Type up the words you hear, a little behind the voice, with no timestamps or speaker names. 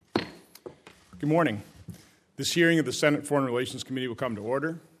Good morning. This hearing of the Senate Foreign Relations Committee will come to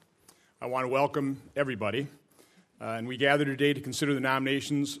order. I want to welcome everybody, and we gather today to consider the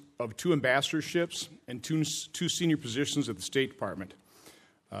nominations of 2 ambassadorships and two senior positions at the State Department.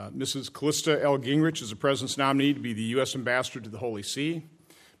 Mrs. Callista L. Gingrich is the President's nominee to be the U.S. Ambassador to the Holy See.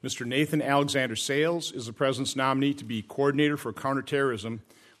 Mr. Nathan Alexander Sales is the President's nominee to be Coordinator for Counterterrorism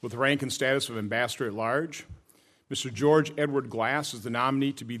with the rank and status of Ambassador at Large. Mr. George Edward Glass is the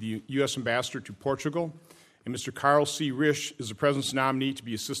nominee to be the U.S. Ambassador to Portugal, and Mr. Carl C. Risch is the President's nominee to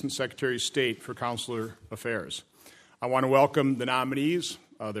be Assistant Secretary of State for Consular Affairs. I want to welcome the nominees,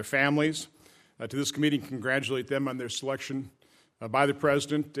 their families, to this committee and congratulate them on their selection by the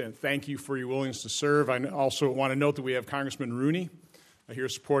President, and thank you for your willingness to serve. I also want to note that we have Congressman Rooney here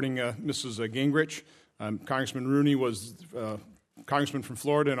supporting Mrs. Gingrich. Congressman Rooney was Congressman from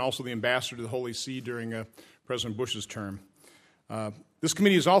Florida and also the Ambassador to the Holy See during President Bush's term. This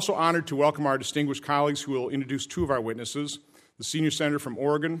committee is also honored to welcome our distinguished colleagues who will introduce 2 of our witnesses, the senior senator from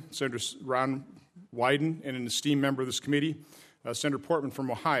Oregon, Senator Ron Wyden, and an esteemed member of this committee, Senator Portman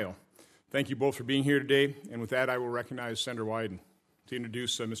from Ohio. Thank you both for being here today, and with that I will recognize Senator Wyden to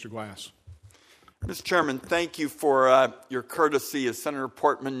introduce Mr. Glass. Mr. Chairman, thank you for your courtesy. As Senator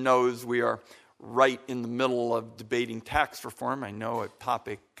Portman knows, we are right in the middle of debating tax reform. I know a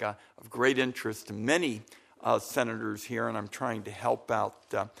topic of great interest to many senators here, and I'm trying to help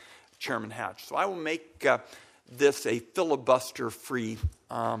out Chairman Hatch. So I will make this a filibuster-free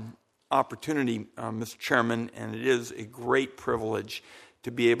opportunity, Mr. Chairman, and it is a great privilege to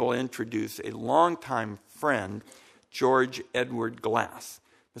be able to introduce a longtime friend, George Edward Glass.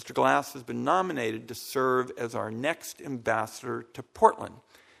 Mr. Glass has been nominated to serve as our next ambassador to Portland.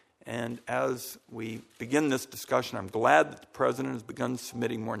 And as we begin this discussion, I'm glad that the President has begun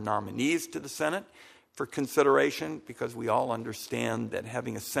submitting more nominees to the Senate for consideration, because we all understand that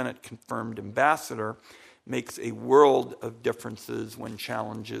having a Senate-confirmed ambassador makes a world of differences when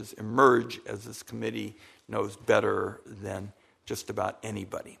challenges emerge, as this committee knows better than just about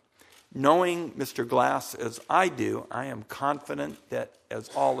anybody. Knowing Mr. Glass as I do, I am confident that as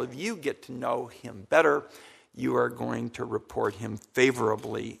all of you get to know him better, you are going to report him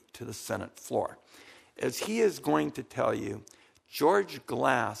favorably to the Senate floor. As he is going to tell you, George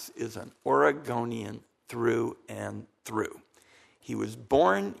Glass is an Oregonian through and through. He was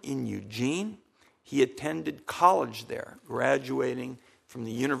born in Eugene. He attended college there, graduating from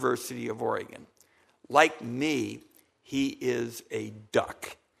the University of Oregon. Like me, he is a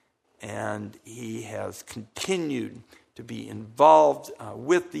duck, and he has continued to be involved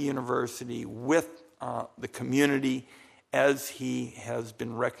with the university, with the community, as he has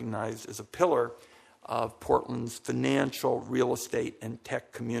been recognized as a pillar of Portland's financial, real estate, and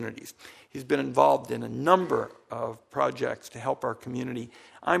tech communities. He's been involved in a number of projects to help our community.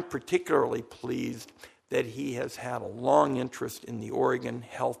 I'm particularly pleased that he has had a long interest in the Oregon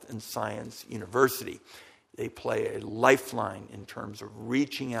Health and Science University. They play a lifeline in terms of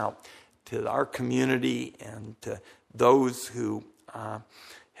reaching out to our community and to those who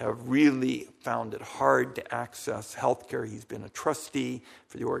have really found it hard to access health care. He's been a trustee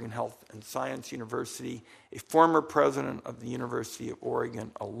for the Oregon Health and Science University, a former president of the University of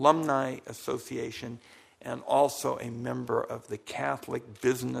Oregon Alumni Association, and also a member of the Catholic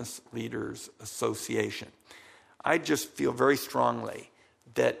Business Leaders Association. I just feel very strongly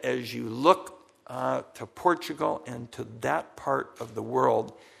that as you look to Portugal and to that part of the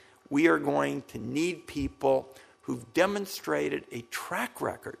world, we are going to need people who've demonstrated a track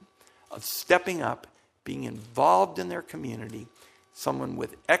record of stepping up, being involved in their community, someone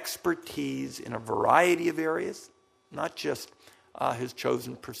with expertise in a variety of areas, not just his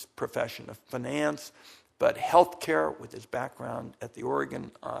chosen profession of finance, but healthcare with his background at the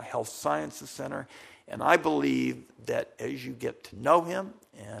Oregon Health Sciences Center. And I believe that as you get to know him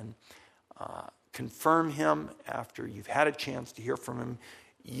and confirm him after you've had a chance to hear from him,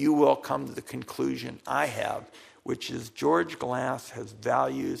 you will come to the conclusion I have, which is George Glass has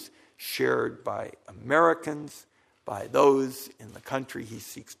values shared by Americans, by those in the country he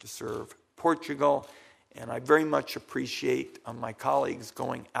seeks to serve, Portugal. And I very much appreciate my colleagues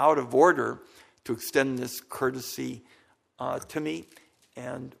going out of order to extend this courtesy to me.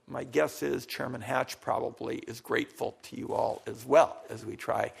 And my guess is Chairman Hatch probably is grateful to you all as well as we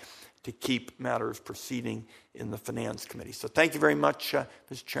try to keep matters proceeding in the Finance Committee. So thank you very much,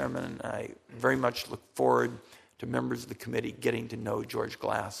 Mr. Chairman, and I very much look forward to members of the committee getting to know George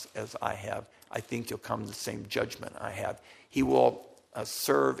Glass as I have. I think you'll come to the same judgment I have. He will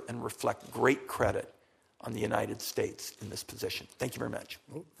serve and reflect great credit on the United States in this position. Thank you very much.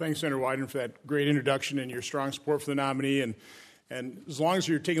 Well, thanks, Senator Wyden, for that great introduction and your strong support for the nominee. And as long as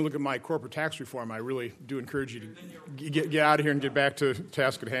you're taking a look at my corporate tax reform, I really do encourage you to get out of here and get back to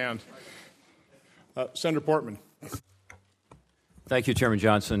task at hand. Senator Portman. Thank you, Chairman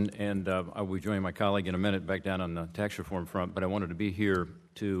Johnson, and I will be joining my colleague in a minute back down on the tax reform front, but I wanted to be here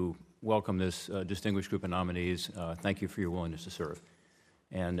to welcome this distinguished group of nominees. Thank you for your willingness to serve.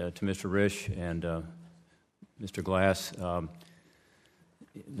 And to Mr. Risch and Mr. Glass,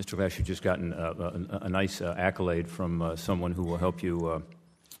 Mr. Glass, you've just gotten a nice accolade from someone who will help you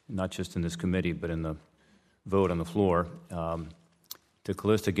not just in this committee, but in the vote on the floor. To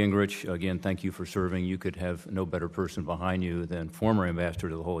Callista Gingrich, again, thank you for serving. You could have no better person behind you than former Ambassador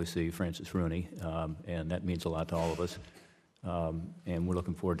to the Holy See, Francis Rooney, and that means a lot to all of us, and we're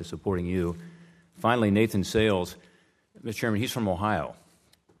looking forward to supporting you. Finally, Nathan Sales. Mr. Chairman, he's from Ohio.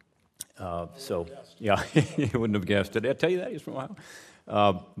 Yeah, you wouldn't have guessed it. Did I tell you that he's from Ohio?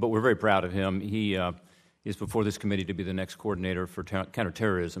 But we're very proud of him. He is before this committee to be the next coordinator for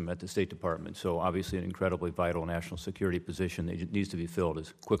counterterrorism at the State Department, so obviously an incredibly vital national security position that needs to be filled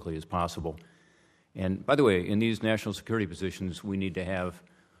as quickly as possible. And by the way, in these national security positions, we need to have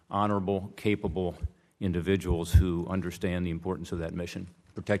honorable, capable individuals who understand the importance of that mission,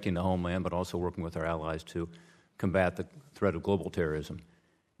 protecting the homeland, but also working with our allies to combat the threat of global terrorism.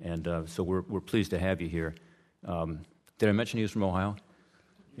 And so we're pleased to have you here. Did I mention he was from Ohio?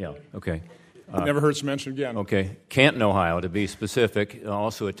 Yeah, okay. Never hurts to mention again. Okay. Canton, Ohio, to be specific,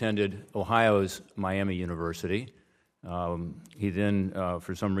 also attended Ohio's Miami University. He then,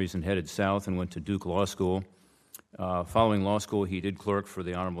 for some reason, headed south and went to Duke Law School. Following law school, he did clerk for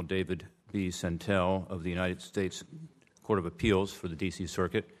the Honorable David B. Sentell of the United States Court of Appeals for the D.C.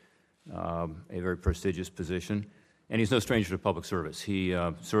 Circuit, a very prestigious position. And he's no stranger to public service. He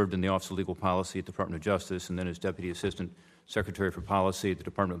served in the Office of Legal Policy at the Department of Justice and then as Deputy Assistant Secretary for Policy at the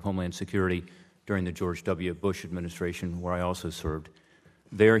Department of Homeland Security during the George W. Bush administration, where I also served.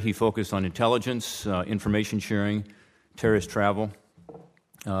 There he focused on intelligence, information sharing, terrorist travel.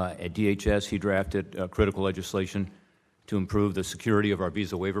 At DHS, he drafted critical legislation to improve the security of our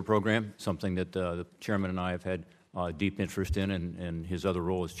visa waiver program, something that the chairman and I have had deep interest in his other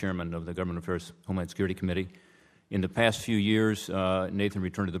role as chairman of the Government Affairs Homeland Security Committee. In the past few years, Nathan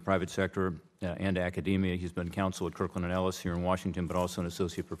returned to the private sector and academia. He's been counsel at Kirkland & Ellis here in Washington, but also an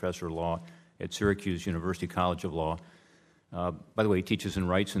associate professor of law at Syracuse University College of Law. By the way, he teaches and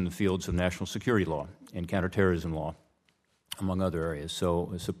writes in the fields of national security law and counterterrorism law, among other areas,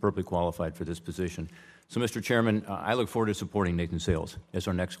 so superbly qualified for this position. So, Mr. Chairman, I look forward to supporting Nathan Sales as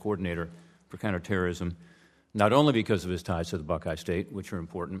our next coordinator for counterterrorism, not only because of his ties to the Buckeye State, which are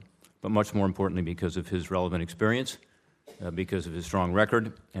important, but much more importantly because of his relevant experience, because of his strong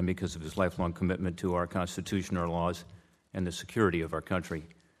record, and because of his lifelong commitment to our Constitution, our laws, and the security of our country.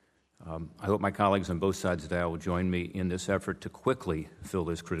 I hope my colleagues on both sides of the aisle will join me in this effort to quickly fill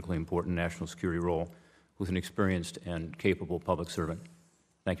this critically important national security role with an experienced and capable public servant.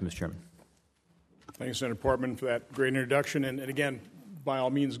 Thank you, Mr. Chairman. Thank you, Senator Portman, for that great introduction. And again, by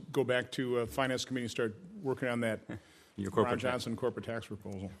all means, go back to Finance Committee and start working on that Ron Johnson corporate tax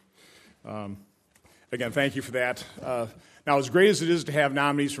proposal. Again, thank you for that. Now, as great as it is to have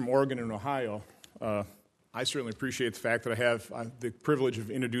nominees from Oregon and Ohio, I certainly appreciate the fact that I have the privilege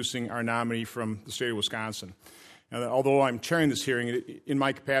of introducing our nominee from the state of Wisconsin. And although I'm chairing this hearing, in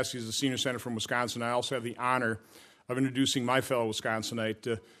my capacity as a senior senator from Wisconsin, I also have the honor of introducing my fellow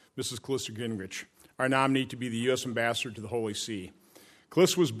Wisconsinite, Mrs. Callista Gingrich, our nominee to be the U.S. Ambassador to the Holy See.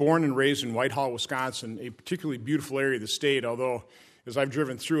 Callista was born and raised in Whitehall, Wisconsin, a particularly beautiful area of the state, although as I've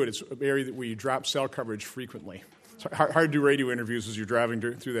driven through it, it's an area where you drop cell coverage frequently. It's hard to do radio interviews as you're driving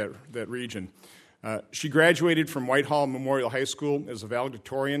through that region. She graduated from Whitehall Memorial High School as a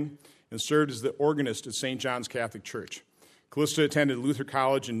valedictorian and served as the organist at St. John's Catholic Church. Callista attended Luther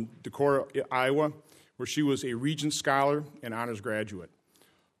College in Decorah, Iowa, where she was a Regents Scholar and honors graduate.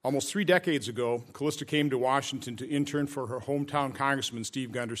 Almost 3 decades ago, Callista came to Washington to intern for her hometown Congressman,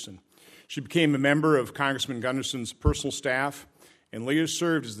 Steve Gunderson. She became a member of Congressman Gunderson's personal staff and later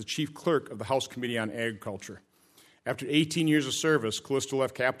served as the chief clerk of the House Committee on Agriculture. After 18 years of service, Callista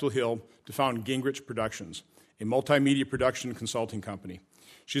left Capitol Hill to found Gingrich Productions, a multimedia production consulting company.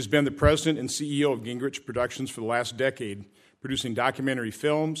 She has been the president and CEO of Gingrich Productions for the last decade, producing documentary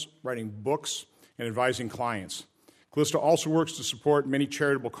films, writing books, and advising clients. Callista also works to support many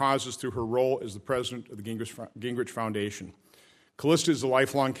charitable causes through her role as the president of the Gingrich Foundation. Callista is a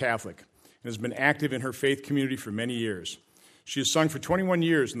lifelong Catholic and has been active in her faith community for many years. She has sung for 21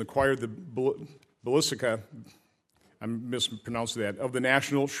 years in the choir of the Basilica, I mispronounced that, of the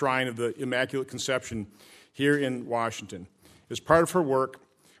National Shrine of the Immaculate Conception here in Washington. As part of her work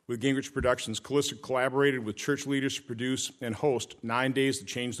With Gingrich Productions, Calissa collaborated with church leaders to produce and host 9 Days to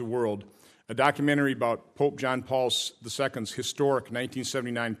Change the World, a documentary about Pope John Paul II's historic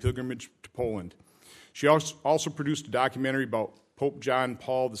 1979 pilgrimage to Poland. She also produced a documentary about Pope John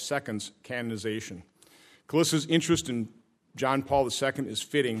Paul II's canonization. Calissa's interest in John Paul II is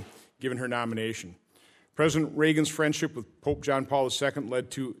fitting, given her nomination. President Reagan's friendship with Pope John Paul II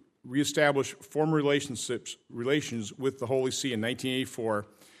led to reestablish former relations with the Holy See in 1984,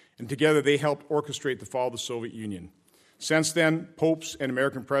 and together they helped orchestrate the fall of the Soviet Union. Since then, popes and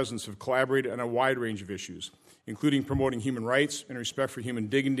American presidents have collaborated on a wide range of issues, including promoting human rights and respect for human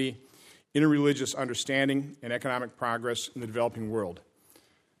dignity, interreligious understanding, and economic progress in the developing world.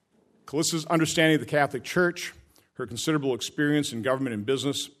 Calissa's understanding of the Catholic Church, her considerable experience in government and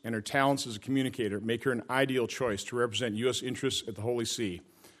business, and her talents as a communicator make her an ideal choice to represent U.S. interests at the Holy See.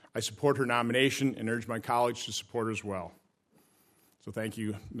 I support her nomination and urge my colleagues to support her as well. So thank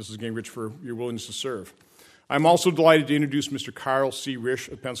you, Mrs. Gingrich, for your willingness to serve. I'm also delighted to introduce Mr. Carl C.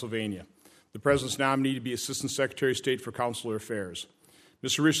 Risch of Pennsylvania, the President's nominee to be Assistant Secretary of State for Consular Affairs.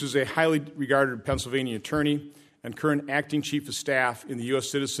 Mr. Risch is a highly regarded Pennsylvania attorney and current acting chief of staff in the U.S.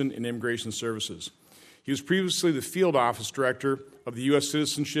 Citizen and Immigration Services. He was previously the field office director of the U.S.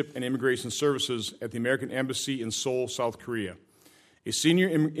 Citizenship and Immigration Services at the American Embassy in Seoul, South Korea. A senior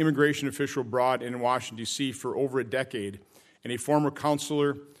immigration official abroad and in Washington, D.C. for over a decade, and a former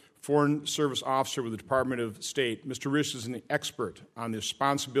consular foreign service officer with the Department of State, Mr. Risch is an expert on the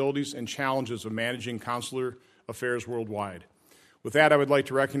responsibilities and challenges of managing consular affairs worldwide. With that, I would like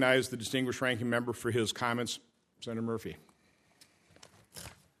to recognize the distinguished ranking member for his comments, Senator Murphy.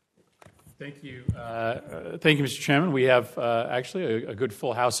 Thank you. Thank you, Mr. Chairman. We have actually a good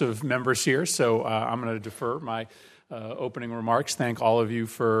full house of members here, so I'm going to defer my opening remarks. Thank all of you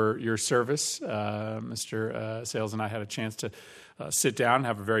for your service. Mr. Sales and I had a chance to sit down and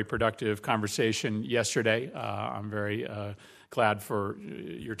have a very productive conversation yesterday. I'm very glad for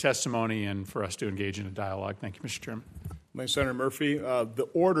your testimony and for us to engage in a dialogue. Thank you, Mr. Chairman. Thanks, Senator Murphy. The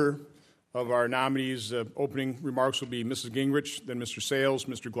order of our nominees' opening remarks will be Mrs. Gingrich, then Mr. Sales,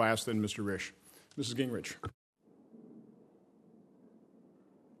 Mr. Glass, then Mr. Risch. Mrs. Gingrich.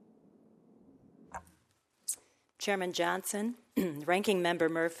 Chairman Johnson, Ranking Member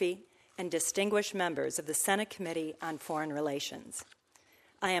Murphy, and distinguished members of the Senate Committee on Foreign Relations.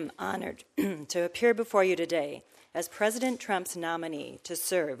 I am honored to appear before you today as President Trump's nominee to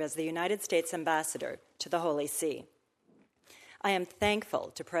serve as the United States Ambassador to the Holy See. I am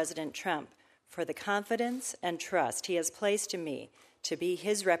thankful to President Trump for the confidence and trust he has placed in me to be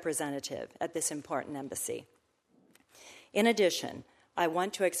his representative at this important embassy. In addition, I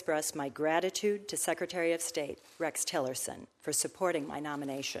want to express my gratitude to Secretary of State Rex Tillerson for supporting my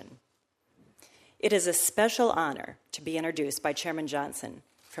nomination. It is a special honor to be introduced by Chairman Johnson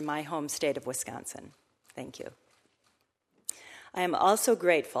from my home state of Wisconsin. Thank you. I am also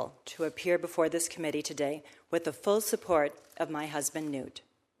grateful to appear before this committee today with the full support of my husband, Newt.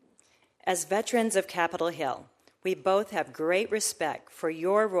 As veterans of Capitol Hill, we both have great respect for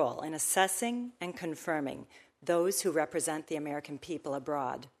your role in assessing and confirming those who represent the American people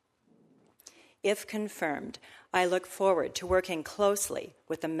abroad. If confirmed, I look forward to working closely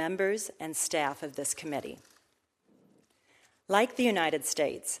with the members and staff of this committee. Like the United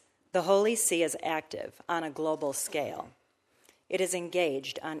States, the Holy See is active on a global scale. It is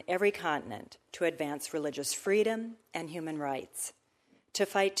engaged on every continent to advance religious freedom and human rights, to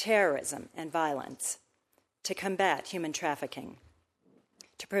fight terrorism and violence, to combat human trafficking,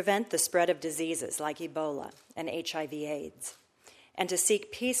 to prevent the spread of diseases like Ebola and HIV/AIDS, and to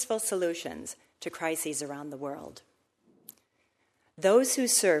seek peaceful solutions to crises around the world. Those who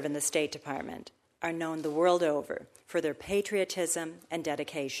serve in the State Department are known the world over for their patriotism and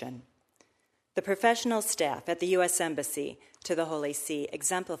dedication. The professional staff at the U.S. Embassy to the Holy See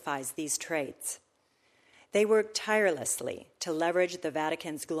exemplifies these traits. They work tirelessly to leverage the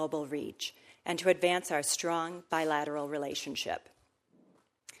Vatican's global reach and to advance our strong bilateral relationship.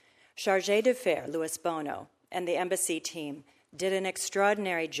 Chargé d'Affaires Louis Bono and the embassy team did an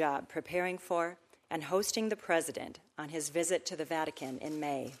extraordinary job preparing for and hosting the President on his visit to the Vatican in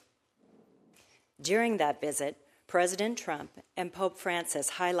May. During that visit, President Trump and Pope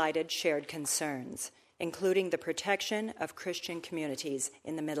Francis highlighted shared concerns, including the protection of Christian communities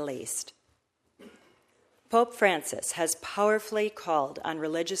in the Middle East. Pope Francis has powerfully called on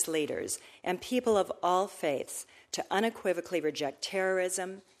religious leaders and people of all faiths to unequivocally reject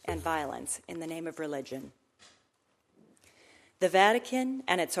terrorism and violence in the name of religion. The Vatican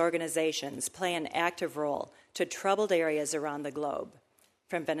and its organizations play an active role to troubled areas around the globe,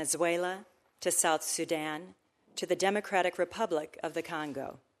 from Venezuela to South Sudan to the Democratic Republic of the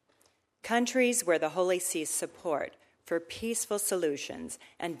Congo, countries where the Holy See's support for peaceful solutions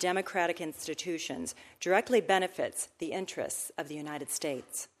and democratic institutions directly benefits the interests of the United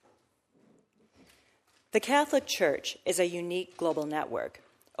States. The Catholic Church is a unique global network,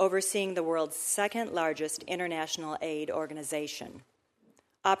 overseeing the world's second largest international aid organization,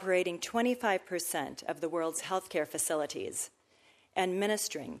 operating 25% of the world's healthcare facilities, and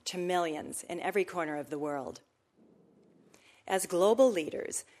ministering to millions in every corner of the world. As global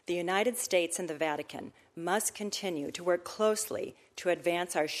leaders, the United States and the Vatican must continue to work closely to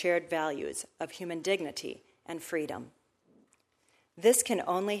advance our shared values of human dignity and freedom. This can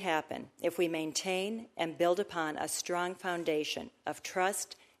only happen if we maintain and build upon a strong foundation of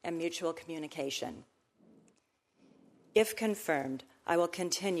trust and mutual communication. If confirmed, I will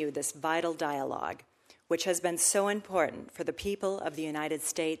continue this vital dialogue, which has been so important for the people of the United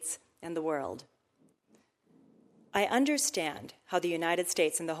States and the world. I understand how the United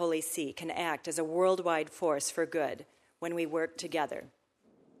States and the Holy See can act as a worldwide force for good when we work together.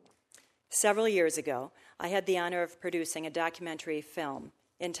 Several years ago, I had the honor of producing a documentary film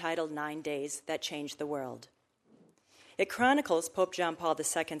entitled 9 Days That Changed the World. It chronicles Pope John Paul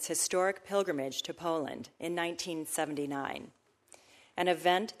II's historic pilgrimage to Poland in 1979, an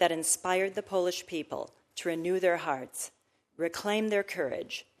event that inspired the Polish people to renew their hearts, reclaim their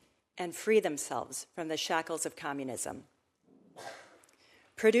courage, and free themselves from the shackles of communism.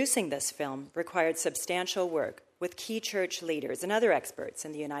 Producing this film required substantial work with key church leaders and other experts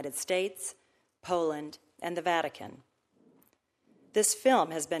in the United States, Poland, and the Vatican. This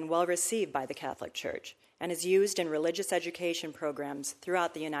film has been well received by the Catholic Church and is used in religious education programs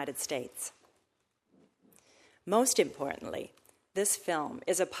throughout the United States. Most importantly, this film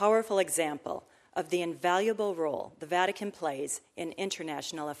is a powerful example of the invaluable role the Vatican plays in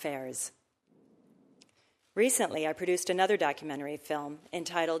international affairs. Recently, I produced another documentary film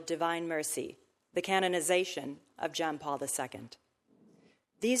entitled Divine Mercy, the Canonization of John Paul II.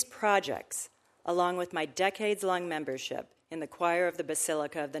 These projects, along with my decades-long membership in the choir of the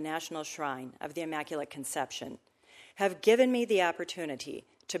Basilica of the National Shrine of the Immaculate Conception, have given me the opportunity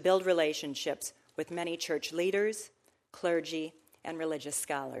to build relationships with many church leaders, clergy, and religious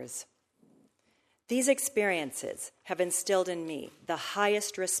scholars. These experiences have instilled in me the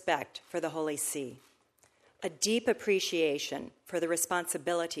highest respect for the Holy See, a deep appreciation for the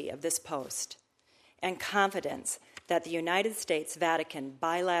responsibility of this post, and confidence that the United States-Vatican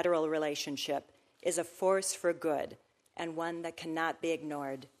bilateral relationship is a force for good and one that cannot be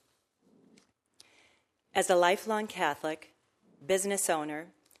ignored. As a lifelong Catholic, business owner,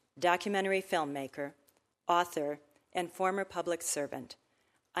 documentary filmmaker, author, and former public servant,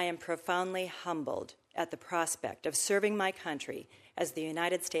 I am profoundly humbled at the prospect of serving my country as the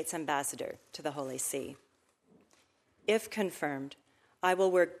United States Ambassador to the Holy See. If confirmed, I will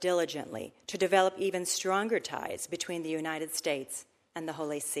work diligently to develop even stronger ties between the United States and the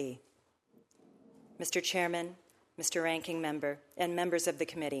Holy See. Mr. Chairman, Mr. Ranking Member, and members of the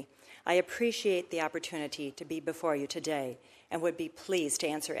committee, I appreciate the opportunity to be before you today and would be pleased to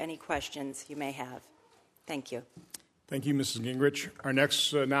answer any questions you may have. Thank you. Thank you, Mrs. Gingrich. Our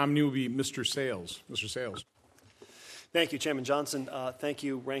next nominee will be Mr. Sales. Mr. Sales. Thank you, Chairman Johnson. Thank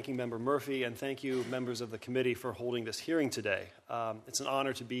you, Ranking Member Murphy, and thank you, members of the committee, for holding this hearing today. It's an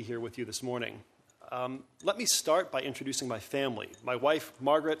honor to be here with you this morning. Let me start by introducing my family. My wife,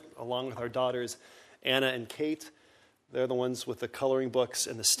 Margaret, along with our daughters, Anna and Kate. They're the ones with the coloring books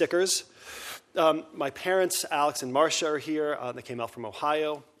and the stickers. My parents, Alex and Marcia, are here. They came out from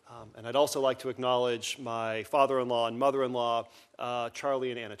Ohio. And I'd also like to acknowledge my father-in-law and mother-in-law, Charlie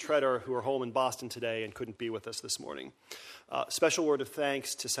and Anna Treader, who are home in Boston today and couldn't be with us this morning. Special word of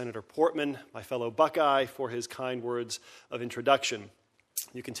thanks to Senator Portman, my fellow Buckeye, for his kind words of introduction.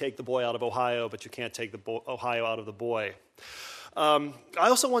 You can take the boy out of Ohio, but you can't take the Ohio out of the boy. I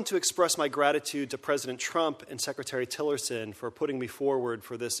also want to express my gratitude to President Trump and Secretary Tillerson for putting me forward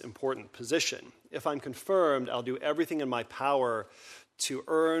for this important position. If I'm confirmed, I'll do everything in my power to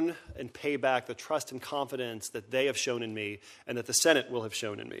earn and pay back the trust and confidence that they have shown in me and that the Senate will have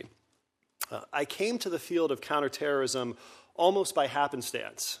shown in me. I came to the field of counterterrorism almost by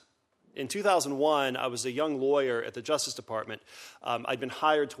happenstance. In 2001, I was a young lawyer at the Justice Department. I'd been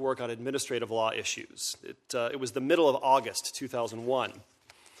hired to work on administrative law issues. It was the middle of August 2001.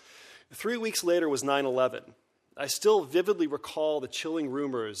 3 weeks later was 9/11. I still vividly recall the chilling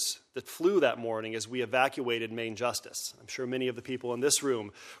rumors that flew that morning as we evacuated Main Justice. I'm sure many of the people in this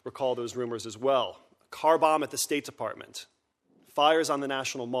room recall those rumors as well. A car bomb at the State Department, fires on the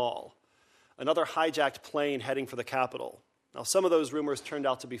National Mall, another hijacked plane heading for the Capitol. Now, some of those rumors turned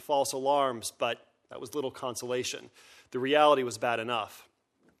out to be false alarms, but that was little consolation. The reality was bad enough.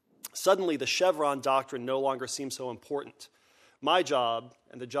 Suddenly, the Chevron doctrine no longer seemed so important. My job,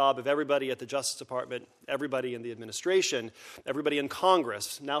 and the job of everybody at the Justice Department, everybody in the administration, everybody in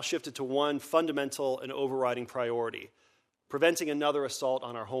Congress, now shifted to one fundamental and overriding priority: preventing another assault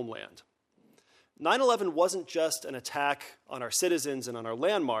on our homeland. 9/11 wasn't just an attack on our citizens and on our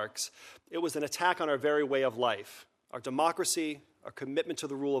landmarks. It was an attack on our very way of life, our democracy, our commitment to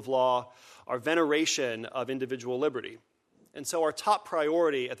the rule of law, our veneration of individual liberty. And so our top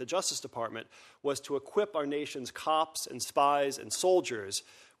priority at the Justice Department was to equip our nation's cops and spies and soldiers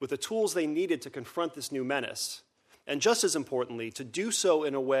with the tools they needed to confront this new menace. And just as importantly, to do so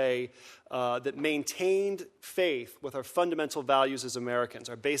in a way that maintained faith with our fundamental values as Americans,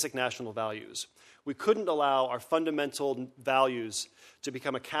 our basic national values. We couldn't allow our fundamental values to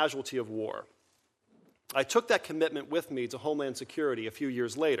become a casualty of war. I took that commitment with me to Homeland Security a few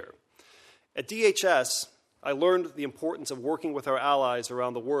years later. At DHS, I learned the importance of working with our allies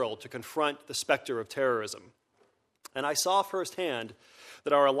around the world to confront the specter of terrorism. And I saw firsthand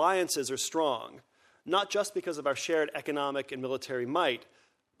that our alliances are strong, not just because of our shared economic and military might,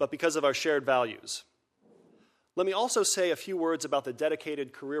 but because of our shared values. Let me also say a few words about the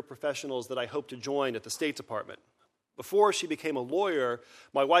dedicated career professionals that I hope to join at the State Department. Before she became a lawyer,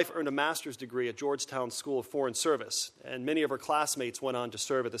 my wife earned a master's degree at Georgetown School of Foreign Service, and many of her classmates went on to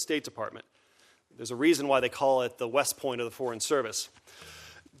serve at the State Department. There's a reason why they call it the West Point of the Foreign Service.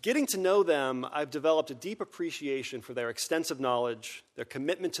 Getting to know them, I've developed a deep appreciation for their extensive knowledge, their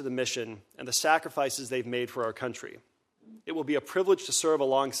commitment to the mission, and the sacrifices they've made for our country. It will be a privilege to serve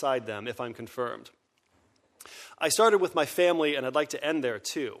alongside them if I'm confirmed. I started with my family, and I'd like to end there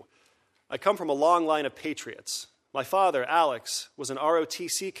too. I come from a long line of patriots. My father, Alex, was an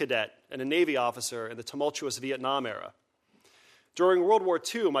ROTC cadet and a Navy officer in the tumultuous Vietnam era. During World War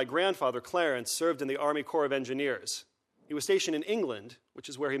II, my grandfather, Clarence, served in the Army Corps of Engineers. He was stationed in England, which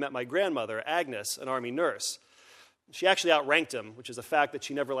is where he met my grandmother, Agnes, an Army nurse. She actually outranked him, which is a fact that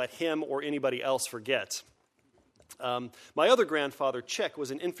she never let him or anybody else forget. My other grandfather, Chick,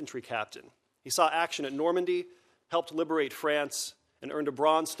 was an infantry captain. He saw action at Normandy, helped liberate France, and earned a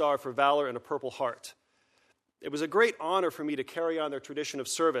Bronze Star for valor and a Purple Heart. It was a great honor for me to carry on their tradition of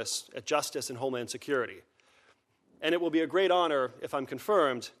service at Justice and Homeland Security. And it will be a great honor, if I'm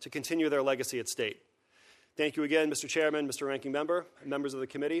confirmed, to continue their legacy at State. Thank you again, Mr. Chairman, Mr. Ranking Member, and members of the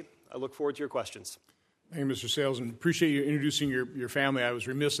committee. I look forward to your questions. Thank you, Mr. Sales, and appreciate you introducing your family. I was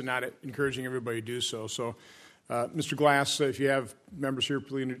remiss in not encouraging everybody to do so. So, Mr. Glass, if you have members here,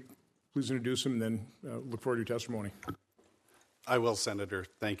 please introduce them, and then look forward to your testimony. I will, Senator.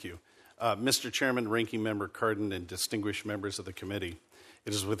 Thank you. Mr. Chairman, Ranking Member Cardin, and distinguished members of the committee,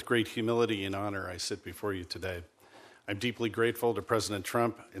 it is with great humility and honor I sit before you today. I'm deeply grateful to President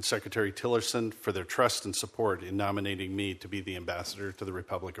Trump and Secretary Tillerson for their trust and support in nominating me to be the ambassador to the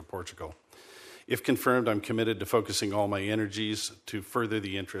Republic of Portugal. If confirmed, I'm committed to focusing all my energies to further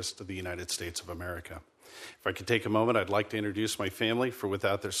the interests of the United States of America. If I could take a moment, I'd like to introduce my family, for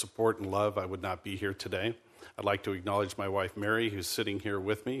without their support and love, I would not be here today. I'd like to acknowledge my wife, Mary, who's sitting here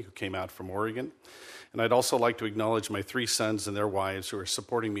with me, who came out from Oregon. And I'd also like to acknowledge my 3 sons and their wives who are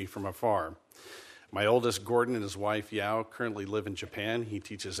supporting me from afar. My oldest, Gordon, and his wife, Yao, currently live in Japan. He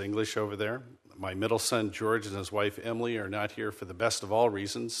teaches English over there. My middle son, George, and his wife, Emily, are not here for the best of all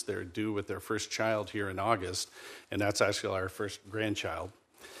reasons. They're due with their first child here in August, and that's actually our first grandchild.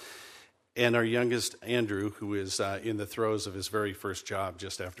 And our youngest, Andrew, who is in the throes of his very first job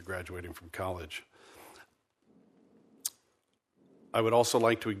just after graduating from college. I would also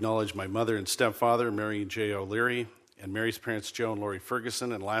like to acknowledge my mother and stepfather, Mary J. O'Leary, and Mary's parents, Joe and Lori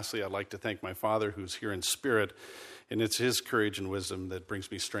Ferguson. And lastly, I'd like to thank my father, who's here in spirit, and it's his courage and wisdom that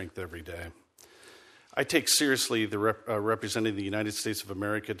brings me strength every day. I take seriously the representing the United States of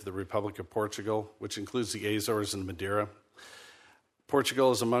America to the Republic of Portugal, which includes the Azores and Madeira.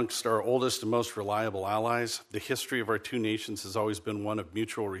 Portugal is amongst our oldest and most reliable allies. The history of our 2 nations has always been one of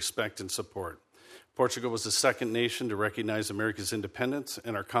mutual respect and support. Portugal was the second nation to recognize America's independence,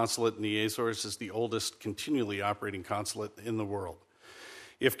 and our consulate in the Azores is the oldest continually operating consulate in the world.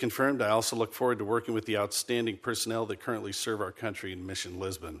 If confirmed, I also look forward to working with the outstanding personnel that currently serve our country in Mission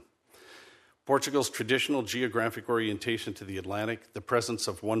Lisbon. Portugal's traditional geographic orientation to the Atlantic, the presence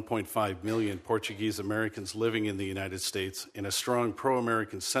of 1.5 million Portuguese Americans living in the United States, and a strong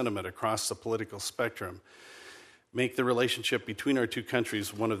pro-American sentiment across the political spectrum make the relationship between our 2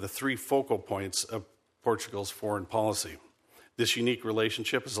 countries one of the 3 focal points of Portugal's foreign policy. This unique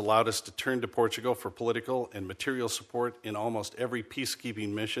relationship has allowed us to turn to Portugal for political and material support in almost every peacekeeping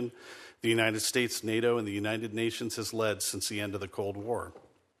mission the United States, NATO, and the United Nations has led since the end of the Cold War.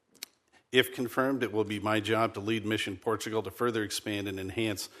 If confirmed, it will be my job to lead Mission Portugal to further expand and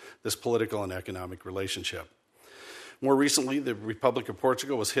enhance this political and economic relationship. More recently, the Republic of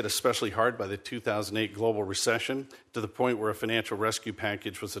Portugal was hit especially hard by the 2008 global recession, to the point where a financial rescue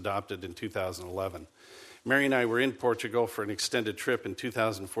package was adopted in 2011. Mary and I were in Portugal for an extended trip in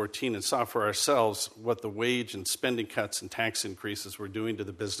 2014 and saw for ourselves what the wage and spending cuts and tax increases were doing to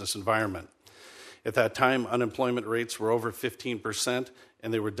the business environment. At that time, unemployment rates were over 15%,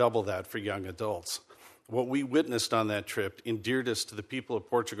 and they were double that for young adults. What we witnessed on that trip endeared us to the people of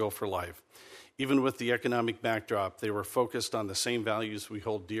Portugal for life. Even with the economic backdrop, they were focused on the same values we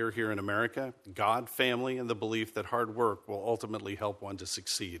hold dear here in America: God, family, and the belief that hard work will ultimately help one to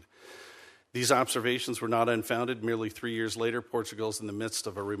succeed. These observations were not unfounded. Merely 3 years later, Portugal is in the midst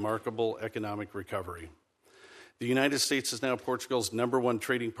of a remarkable economic recovery. The United States is now Portugal's #1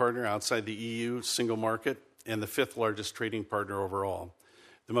 trading partner outside the EU single market and the 5th largest trading partner overall.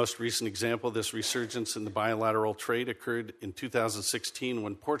 The most recent example of this resurgence in the bilateral trade occurred in 2016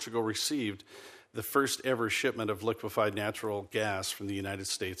 when Portugal received the first ever shipment of liquefied natural gas from the United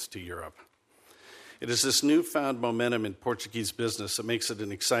States to Europe. It is this newfound momentum in Portuguese business that makes it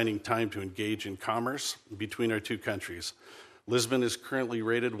an exciting time to engage in commerce between our two countries. Lisbon is currently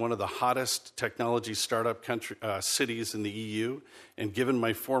rated one of the hottest technology startup cities in the EU, and given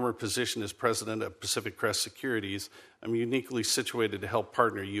my former position as president of Pacific Crest Securities, I'm uniquely situated to help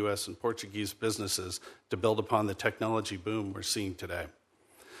partner U.S. and Portuguese businesses to build upon the technology boom we're seeing today.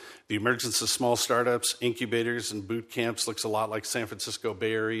 The emergence of small startups, incubators, and boot camps looks a lot like San Francisco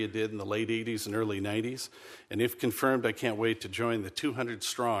Bay Area did in the late 80s and early 90s, and if confirmed, I can't wait to join the 200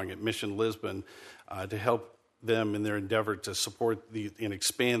 strong at Mission Lisbon to help them in their endeavor to support and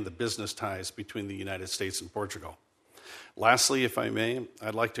expand the business ties between the United States and Portugal. Lastly, if I may,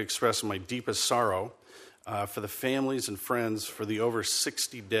 I'd like to express my deepest sorrow for the families and friends for the over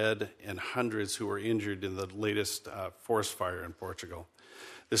 60 dead and hundreds who were injured in the latest forest fire in Portugal.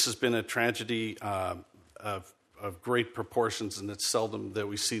 This has been a tragedy of great proportions, and it's seldom that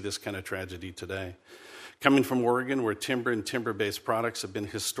we see this kind of tragedy today. Coming from Oregon, where timber and timber-based products have been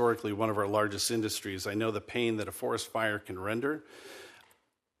historically one of our largest industries, I know the pain that a forest fire can render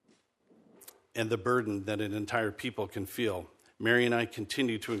and the burden that an entire people can feel. Mary and I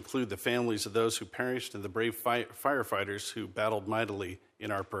continue to include the families of those who perished and the brave firefighters who battled mightily in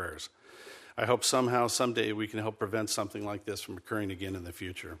our prayers. I hope somehow, someday, we can help prevent something like this from occurring again in the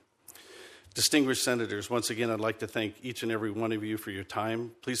future. Distinguished senators, once again, I'd like to thank each and every one of you for your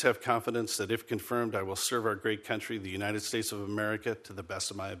time. Please have confidence that if confirmed, I will serve our great country, the United States of America, to the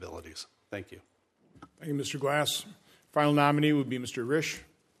best of my abilities. Thank you. Thank you, Mr. Glass. Final nominee would be Mr. Risch.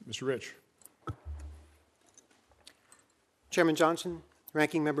 Mr. Rich. Chairman Johnson,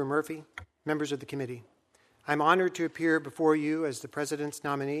 Ranking Member Murphy, members of the committee, I'm honored to appear before you as the President's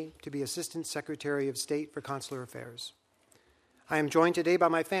nominee to be Assistant Secretary of State for Consular Affairs. I am joined today by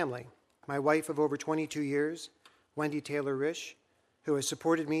my family, my wife of over 22 years, Wendy Taylor Risch, who has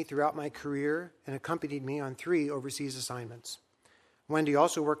supported me throughout my career and accompanied me on 3 overseas assignments. Wendy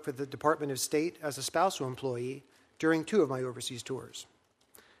also worked for the Department of State as a spousal employee during 2 of my overseas tours.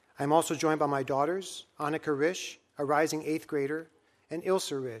 I'm also joined by my daughters, Annika Risch, a rising 8th grader, and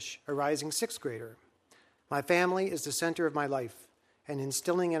Ilse Risch, a rising 6th grader. My family is the center of my life, and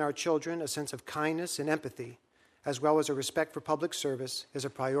instilling in our children a sense of kindness and empathy, as well as a respect for public service, is a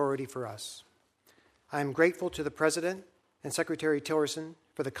priority for us. I am grateful to the President and Secretary Tillerson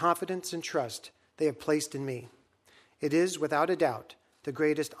for the confidence and trust they have placed in me. It is, without a doubt, the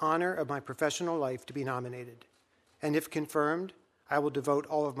greatest honor of my professional life to be nominated, and if confirmed, I will devote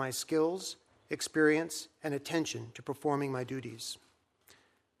all of my skills, experience, and attention to performing my duties.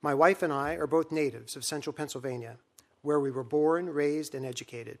 My wife and I are both natives of central Pennsylvania, where we were born, raised, and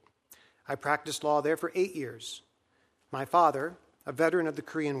educated. I practiced law there for 8 years. My father, a veteran of the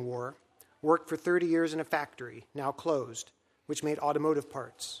Korean War, worked for 30 years in a factory, now closed, which made automotive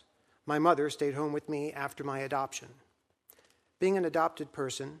parts. My mother stayed home with me after my adoption. Being an adopted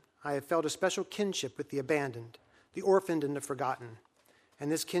person, I have felt a special kinship with the abandoned, the orphaned, and the forgotten,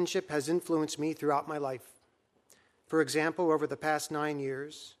 and this kinship has influenced me throughout my life. For example, over the past 9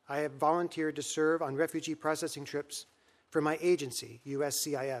 years, I have volunteered to serve on refugee processing trips for my agency,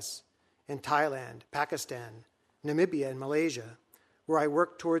 USCIS, in Thailand, Pakistan, Namibia, and Malaysia, where I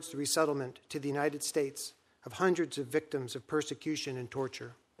worked towards the resettlement to the United States of hundreds of victims of persecution and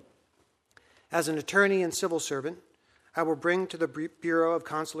torture. As an attorney and civil servant, I will bring to the Bureau of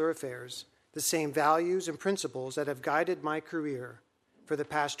Consular Affairs the same values and principles that have guided my career for the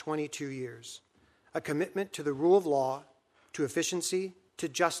past 22 years, a commitment to the rule of law, to efficiency, to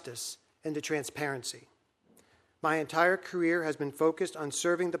justice, and to transparency. My entire career has been focused on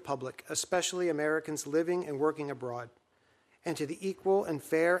serving the public, especially Americans living and working abroad, and to the equal and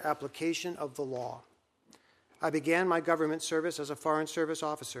fair application of the law. I began my government service as a Foreign Service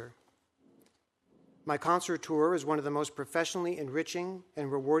officer. My consular tour is one of the most professionally enriching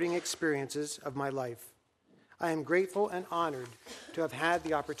and rewarding experiences of my life. I am grateful and honored to have had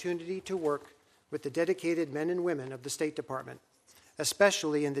the opportunity to work with the dedicated men and women of the State Department,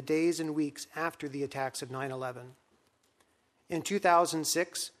 especially in the days and weeks after the attacks of 9/11. In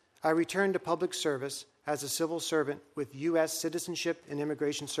 2006, I returned to public service as a civil servant with U.S. Citizenship and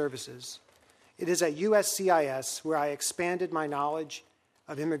Immigration Services. It is at USCIS where I expanded my knowledge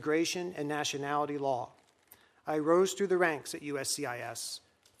of immigration and nationality law. I rose through the ranks at USCIS,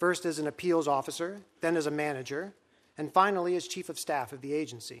 first as an appeals officer, then as a manager, and finally as chief of staff of the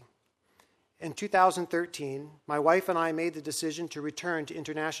agency. In 2013, my wife and I made the decision to return to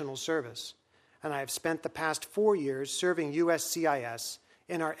international service, and I have spent the past 4 years serving USCIS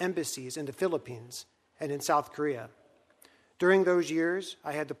in our embassies in the Philippines and in South Korea. During those years,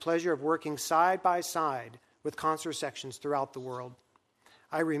 I had the pleasure of working side by side with consular sections throughout the world.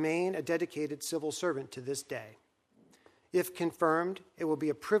 I remain a dedicated civil servant to this day. If confirmed, it will be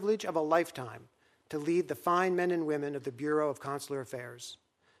a privilege of a lifetime to lead the fine men and women of the Bureau of Consular Affairs.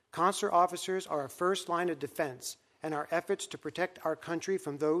 Consular officers are our first line of defense in our efforts to protect our country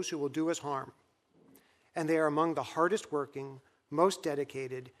from those who will do us harm. And they are among the hardest working, most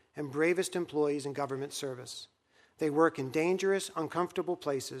dedicated, and bravest employees in government service. They work in dangerous, uncomfortable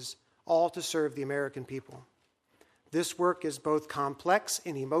places, all to serve the American people. This work is both complex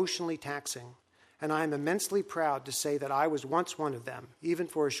and emotionally taxing, and I am immensely proud to say that I was once one of them, even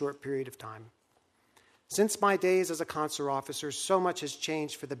for a short period of time. Since my days as a consular officer, so much has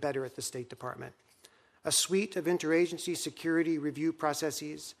changed for the better at the State Department. A suite of interagency security review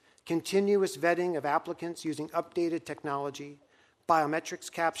processes, continuous vetting of applicants using updated technology, biometrics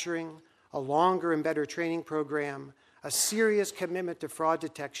capturing, a longer and better training program, a serious commitment to fraud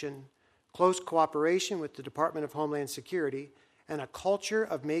detection, close cooperation with the Department of Homeland Security, and a culture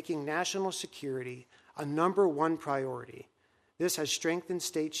of making national security a number one priority. This has strengthened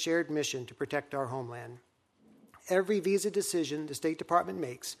state's shared mission to protect our homeland. Every visa decision the State Department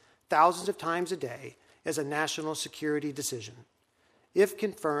makes thousands of times a day is a national security decision. If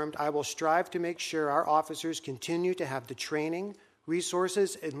confirmed, I will strive to make sure our officers continue to have the training,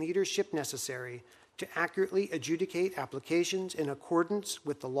 resources, and leadership necessary to accurately adjudicate applications in accordance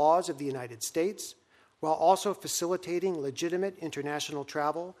with the laws of the United States, while also facilitating legitimate international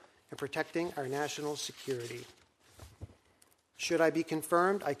travel and protecting our national security. Should I be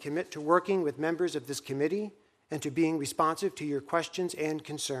confirmed, I commit to working with members of this committee and to being responsive to your questions and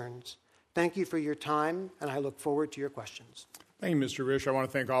concerns. Thank you for your time, and I look forward to your questions. Thank you, Mr. Risch. I want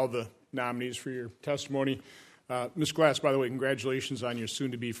to thank all the nominees for your testimony. Ms. Glass, by the way, congratulations on your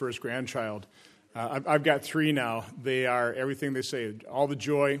soon-to-be first grandchild. I've got 3 now. They are everything they say, all the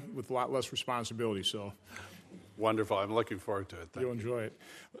joy with a lot less responsibility. So, Wonderful. I'm looking forward to it. Thank you'll enjoy it.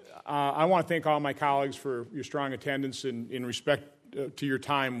 I want to thank all my colleagues for your strong attendance. In respect to your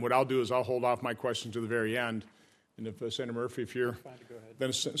time, what I'll do is I'll hold off my questions to the very end. And if Senator Murphy, if you're,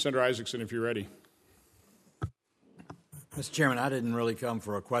 then Senator Isaacson, if you're ready. Mr. Chairman, I didn't really come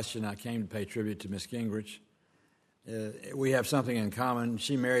for a question. I came to pay tribute to Ms. Gingrich. We have something in common.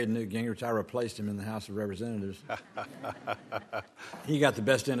 She married Newt Gingrich. I replaced him in the House of Representatives. He got the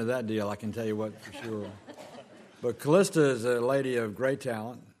best end of that deal, I can tell you what for sure. But Callista is a lady of great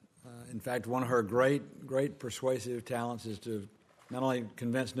talent. In fact, one of her great persuasive talents is to not only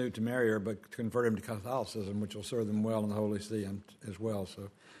convince Newt to marry her, but convert him to Catholicism, which will serve them well in the Holy See as well. So,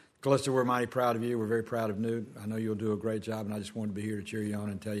 Callista, we're mighty proud of you. We're very proud of Newt. I know you'll do a great job, and I just wanted to be here to cheer you on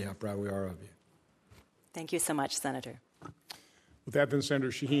and tell you how proud we are of you. Thank you so much, Senator. With that, then, Senator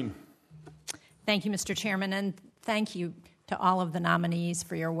Shaheen. Thank you, Mr. Chairman, and thank you to all of the nominees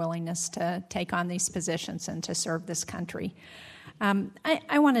for your willingness to take on these positions and to serve this country.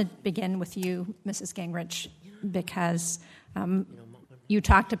 I want to begin with you, Mrs. Gingrich, because you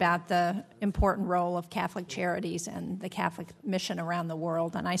talked about the important role of Catholic Charities and the Catholic mission around the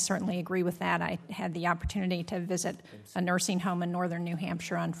world, and I certainly agree with that. I had the opportunity to visit a nursing home in northern New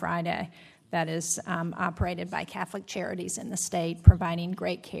Hampshire on Friday that is operated by Catholic Charities in the state, providing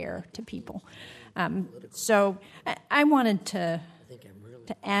great care to people. So I wanted to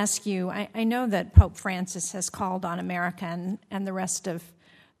ask you, I know that Pope Francis has called on America and the rest of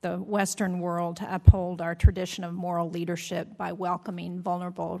the Western world to uphold our tradition of moral leadership by welcoming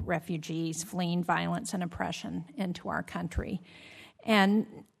vulnerable refugees fleeing violence and oppression into our country. And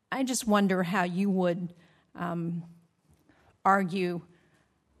I just wonder how you would argue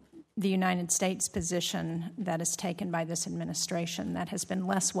the United States position that is taken by this administration that has been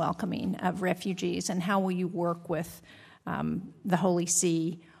less welcoming of refugees, and how will you work with the Holy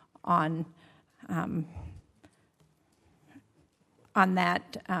See on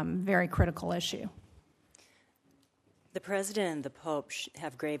that very critical issue? The President and the Pope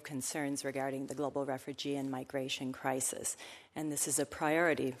have grave concerns regarding the global refugee and migration crisis, and this is a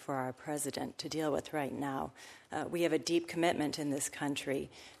priority for our President to deal with right now. We have a deep commitment in this country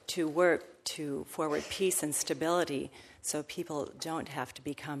to work to forward peace and stability so people don't have to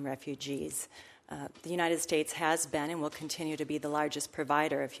become refugees. The United States has been and will continue to be the largest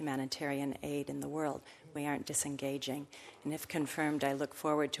provider of humanitarian aid in the world. We aren't disengaging. And if confirmed, I look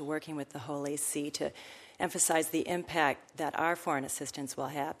forward to working with the Holy See to emphasize the impact that our foreign assistance will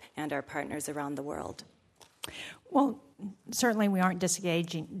have and our partners around the world. Well, certainly we aren't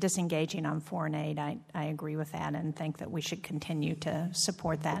disengaging on foreign aid. I agree with that and think that we should continue to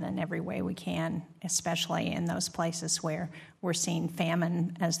support that in every way we can, especially in those places where we're seeing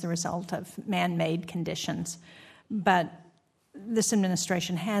famine as the result of man-made conditions. But this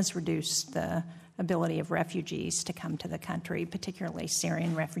administration has reduced the ability of refugees to come to the country, particularly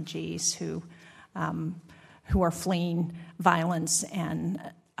Syrian refugees who are fleeing violence and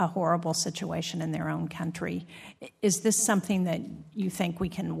a horrible situation in their own country. Is this something that you think we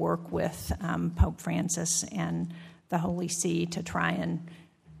can work with Pope Francis and the Holy See to try and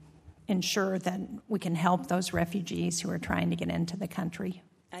ensure that we can help those refugees who are trying to get into the country?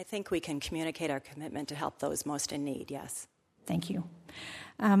 I think we can communicate our commitment to help those most in need, yes. Thank you.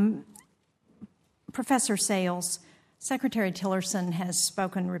 Professor Sayles, Secretary Tillerson has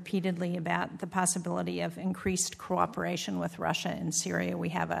spoken repeatedly about the possibility of increased cooperation with Russia and Syria. We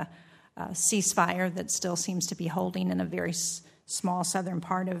have a ceasefire that still seems to be holding in a very small southern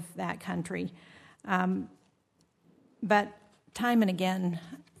part of that country. But time and again,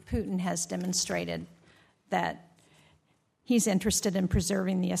 Putin has demonstrated that he's interested in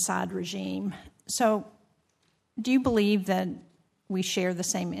preserving the Assad regime. So do you believe that we share the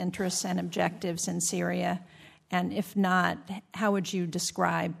same interests and objectives in Syria? And if not, how would you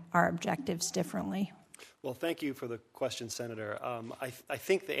describe our objectives differently? Well, thank you for the question, Senator. I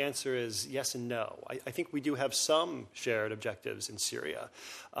think the answer is yes and no. I think we do have some shared objectives in Syria.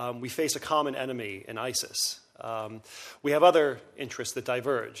 We face a common enemy in ISIS. We have other interests that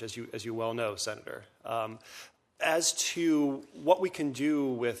diverge, as you well know, Senator. As to what we can do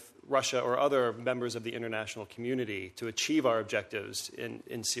with Russia or other members of the international community to achieve our objectives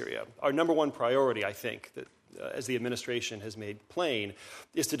in Syria, our number one priority, I think, that as the administration has made plain,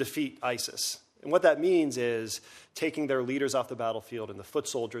 is to defeat ISIS. And what that means is taking their leaders off the battlefield and the foot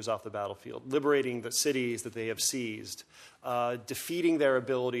soldiers off the battlefield, liberating the cities that they have seized, defeating their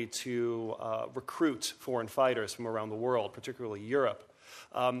ability to recruit foreign fighters from around the world, particularly Europe,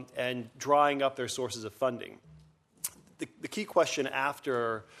 and drying up their sources of funding. The key question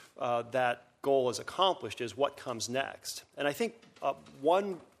after that goal is accomplished is what comes next. And I think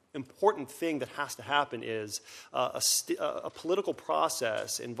one important thing that has to happen is a political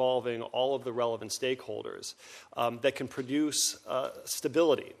process involving all of the relevant stakeholders that can produce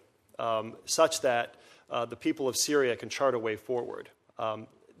stability such that the people of Syria can chart a way forward.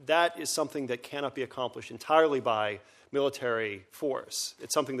 That is something that cannot be accomplished entirely by military force.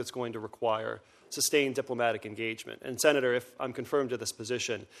 It's something that's going to require sustained diplomatic engagement. And Senator, if I'm confirmed to this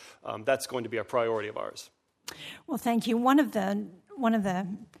position, that's going to be a priority of ours. Well, thank you. One of the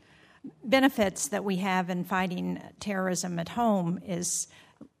benefits that we have in fighting terrorism at home is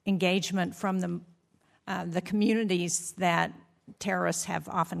engagement from the communities that terrorists have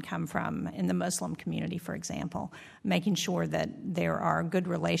often come from, in the Muslim community, for example. Making sure that there are good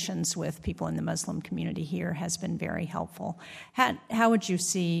relations with people in the Muslim community here has been very helpful. How would you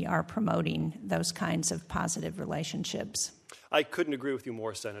see our promoting those kinds of positive relationships? I couldn't agree with you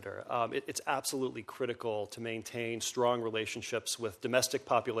more, Senator. It's absolutely critical to maintain strong relationships with domestic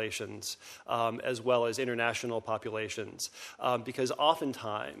populations as well as international populations, because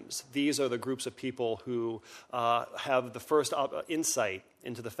oftentimes these are the groups of people who have the first insight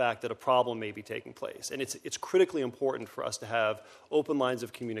into the fact that a problem may be taking place. And it's critically important for us to have open lines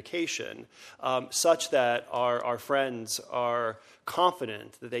of communication such that our friends are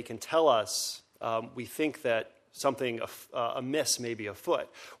confident that they can tell us, we think that something amiss may be afoot,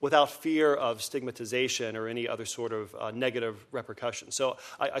 without fear of stigmatization or any other sort of negative repercussions. So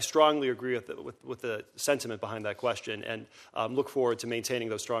I strongly agree with the sentiment behind that question and look forward to maintaining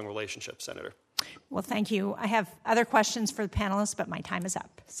those strong relationships, Senator. Well, thank you. I have other questions for the panelists, but my time is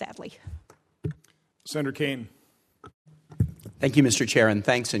up, sadly. Senator Kaine. Thank you, Mr. Chair, and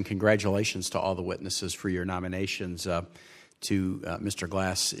thanks and congratulations to all the witnesses for your nominations. to Mr.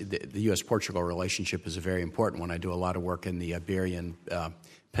 Glass, the U.S.-Portugal relationship is a very important one. I do a lot of work in the Iberian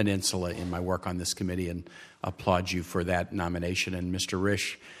Peninsula in my work on this committee, and applaud you for that nomination. And Mr.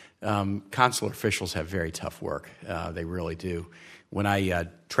 Risch, consular officials have very tough work. They really do. When I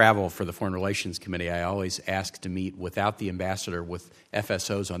travel for the Foreign Relations Committee, I always ask to meet without the ambassador with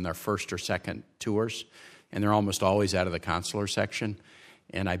FSOs on their first or second tours, and they're almost always out of the consular section.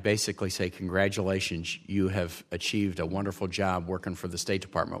 And I basically say, congratulations, you have achieved a wonderful job working for the State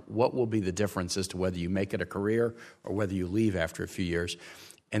Department. What will be the difference as to whether you make it a career or whether you leave after a few years?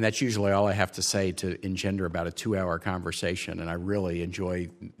 And that's usually all I have to say to engender about a 2-hour conversation. And I really enjoy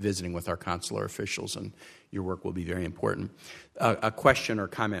visiting with our consular officials, and your work will be very important. A question or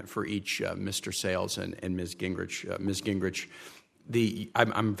comment for each, Mr. Sales and Ms. Gingrich. Ms. Gingrich,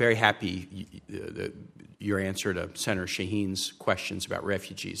 I'm very happy your answer to Senator Shaheen's questions about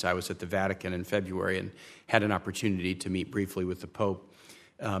refugees. I was at the Vatican in February and had an opportunity to meet briefly with the Pope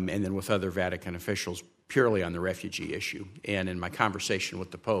and then with other Vatican officials purely on the refugee issue. And in my conversation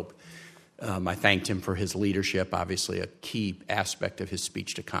with the Pope, I thanked him for his leadership. Obviously, a key aspect of his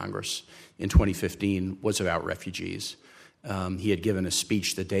speech to Congress in 2015 was about refugees. He had given a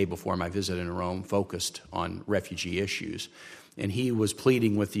speech the day before my visit in Rome focused on refugee issues. And he was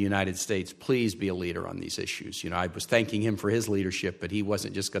pleading with the United States, please be a leader on these issues. I was thanking him for his leadership, but he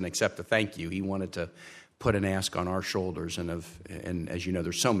wasn't just going to accept a thank you. He wanted to put an ask on our shoulders. And as you know,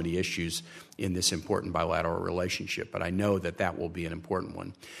 there's so many issues in this important bilateral relationship, but I know that will be an important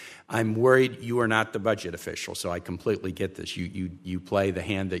one. I'm worried you are not the budget official, so I completely get this. You play the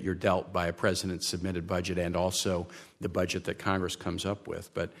hand that you're dealt by a president's submitted budget and also the budget that Congress comes up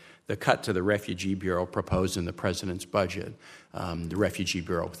with. But the cut to the Refugee Bureau proposed in the president's budget, the Refugee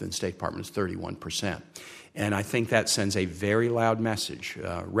Bureau within the State Department is 31%. And I think that sends a very loud message.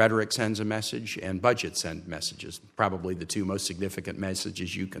 Rhetoric sends a message, and budget send messages. Probably the two most significant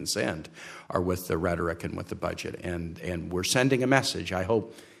messages you can send are with the rhetoric and with the budget. And we're sending a message. I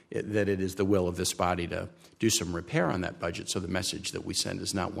hope that it is the will of this body to do some repair on that budget, so the message that we send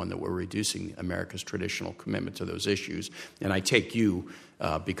is not one that we're reducing America's traditional commitment to those issues. And I take you,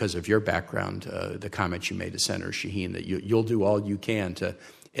 because of your background, the comments you made to Senator Shaheen, that you'll do all you can to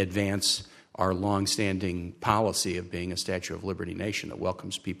advance our longstanding policy of being a Statue of Liberty nation that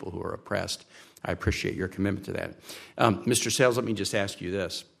welcomes people who are oppressed. I appreciate your commitment to that. Mr. Sales, let me just ask you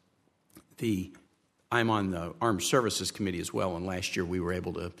this. I'm on the Armed Services Committee as well, and last year we were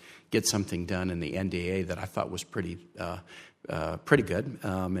able to get something done in the NDAA that I thought was pretty good,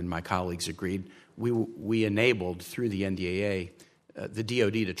 and my colleagues agreed. We enabled, through the NDAA, the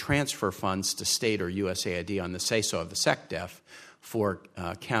DOD to transfer funds to state or USAID on the say-so of the SecDef for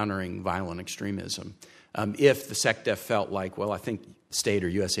countering violent extremism. If the SecDef felt like, well, I think state or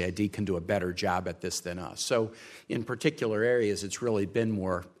USAID can do a better job at this than us. So in particular areas, it's really been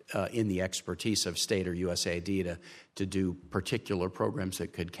more in the expertise of state or USAID to do particular programs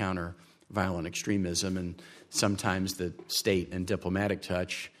that could counter violent extremism, and sometimes the state and diplomatic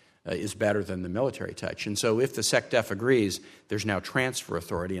touch is better than the military touch. And so if the SecDef agrees, there's now transfer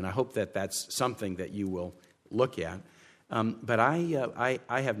authority, and I hope that that's something that you will look at. But I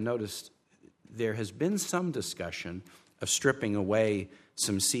have noticed there has been some discussion of stripping away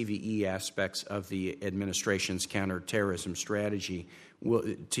some CVE aspects of the administration's counterterrorism strategy.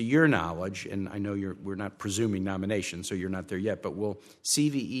 To your knowledge, and I know we're not presuming nomination, so you're not there yet, but will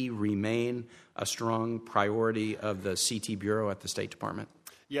CVE remain a strong priority of the CT Bureau at the State Department?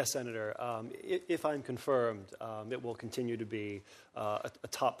 Yes, Senator. If I'm confirmed, it will continue to be a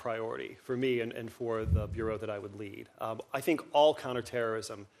top priority for me and for the Bureau that I would lead. I think all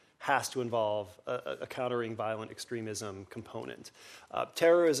counterterrorism has to involve a countering violent extremism component.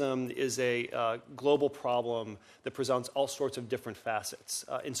 Terrorism is a global problem that presents all sorts of different facets.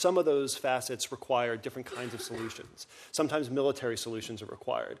 And some of those facets require different kinds of solutions. Sometimes military solutions are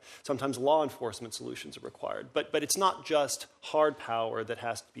required. Sometimes law enforcement solutions are required. But it's not just hard power that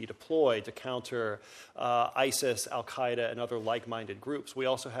has to be deployed to counter ISIS, Al-Qaeda, and other like-minded groups. We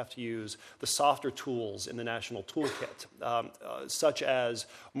also have to use the softer tools in the national toolkit, such as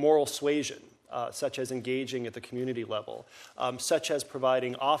moral suasion, such as engaging at the community level, such as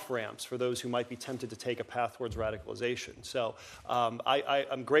providing off-ramps for those who might be tempted to take a path towards radicalization. So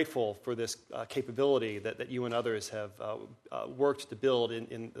I'm grateful for this capability that you and others have worked to build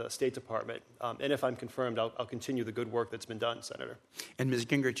in the State Department. And if I'm confirmed, I'll continue the good work that's been done, Senator. And Ms.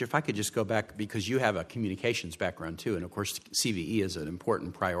 Gingrich, if I could just go back, because you have a communications background too, and of course CVE is an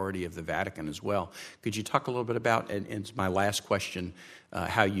important priority of the Vatican as well. Could you talk a little bit about, and it's my last question,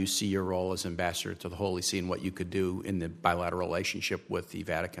 how you see your role as ambassador to the Holy See and what you could do in the bilateral relationship with the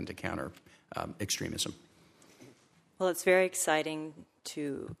Vatican to counter extremism? Well, it's very exciting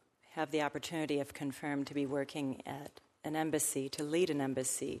to have the opportunity, if confirmed, to be working at an embassy, to lead an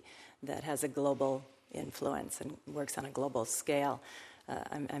embassy that has a global influence and works on a global scale.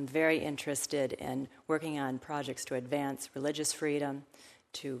 I'm very interested in working on projects to advance religious freedom,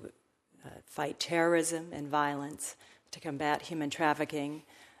 to fight terrorism and violence, to combat human trafficking,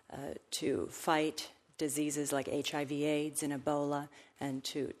 to fight diseases like HIV/AIDS and Ebola, and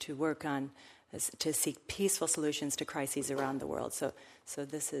to work on, to seek peaceful solutions to crises around the world. So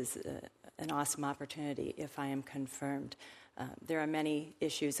this is an awesome opportunity if I am confirmed. There are many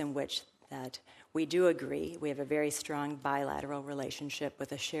issues in which that we do agree. We have a very strong bilateral relationship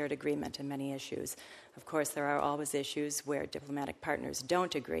with a shared agreement in many issues. Of course, there are always issues where diplomatic partners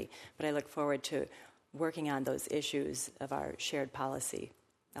don't agree, but I look forward to working on those issues of our shared policy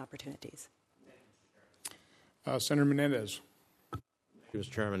opportunities. Senator Menendez. Thank you,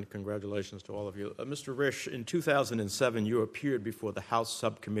 Mr. Chairman. Congratulations to all of you. Mr. Risch, in 2007, you appeared before the House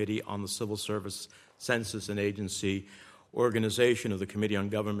Subcommittee on the Civil Service, Census, and Agency Organization of the Committee on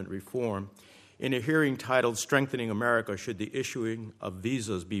Government Reform. In a hearing titled Strengthening America, Should the Issuing of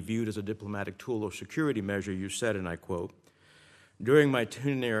Visas Be Viewed as a Diplomatic Tool or Security Measure, you said, and I quote, "During my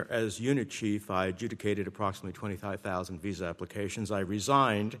tenure as unit chief, I adjudicated approximately 25,000 visa applications. I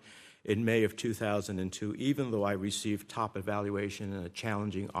resigned in May of 2002, even though I received top evaluation and a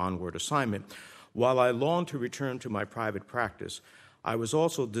challenging onward assignment. While I longed to return to my private practice, I was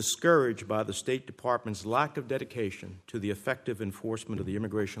also discouraged by the State Department's lack of dedication to the effective enforcement of the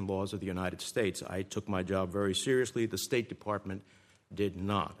immigration laws of the United States. I took my job very seriously. The State Department did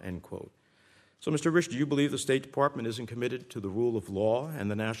not," end quote. So, Mr. Risch, do you believe the State Department isn't committed to the rule of law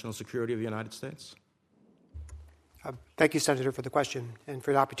and the national security of the United States? Thank you, Senator, for the question and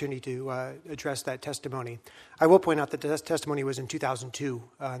for the opportunity to address that testimony. I will point out that the testimony was in 2002,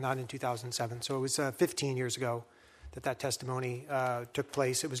 not in 2007. So it was 15 years ago that testimony took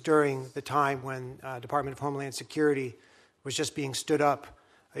place. It was during the time when Department of Homeland Security was just being stood up.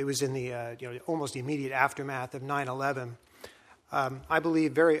 It was in the almost the immediate aftermath of 9/11. I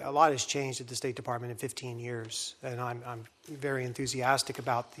believe a lot has changed at the State Department in 15 years, and I'm very enthusiastic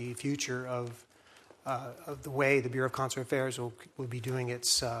about the future of the way the Bureau of Consular Affairs will be doing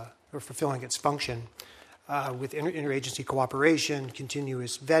its or fulfilling its function with interagency cooperation,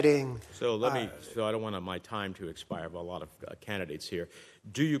 continuous vetting. So I don't want my time to expire. I have a lot of candidates here.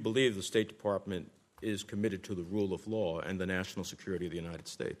 Do you believe the State Department is committed to the rule of law and the national security of the United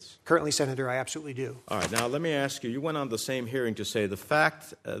States? Currently, Senator, I absolutely do. All right. Now, let me ask you, you went on the same hearing to say the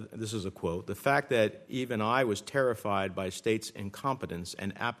fact, this is a quote, "The fact that even I was terrified by states' incompetence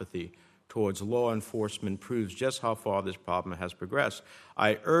and apathy towards law enforcement proves just how far this problem has progressed.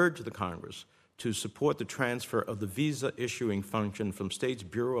 I urge the Congress to support the transfer of the visa issuing function from State's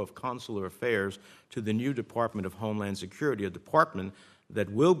Bureau of Consular Affairs to the new Department of Homeland Security, a department that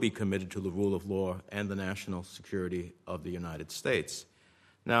will be committed to the rule of law and the national security of the United States."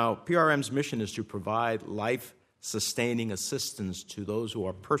 Now, PRM's mission is to provide life-sustaining assistance to those who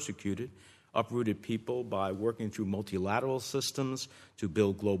are persecuted, uprooted people by working through multilateral systems to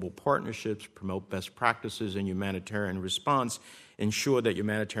build global partnerships, promote best practices in humanitarian response, ensure that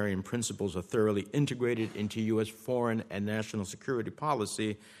humanitarian principles are thoroughly integrated into U.S. foreign and national security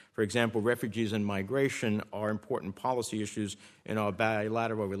policy. For example, refugees and migration are important policy issues in our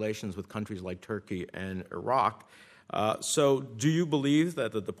bilateral relations with countries like Turkey and Iraq. So do you believe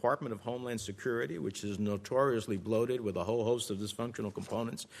that the Department of Homeland Security, which is notoriously bloated with a whole host of dysfunctional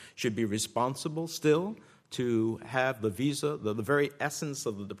components, should be responsible still to have the visa, the very essence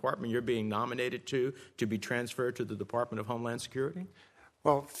of the department you're being nominated to be transferred to the Department of Homeland Security?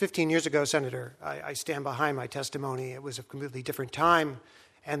 Well, 15 years ago, Senator, I stand behind my testimony. It was a completely different time,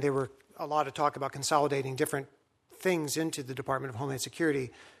 and there were a lot of talk about consolidating different things into the Department of Homeland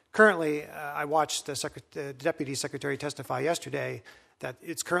Security. Currently, I watched the Deputy Secretary testify yesterday that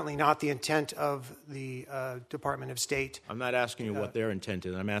it's currently not the intent of the Department of State. I'm not asking you what their intent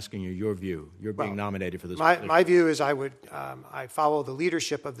is. I'm asking you your view. You're being nominated for this position. My view is I follow the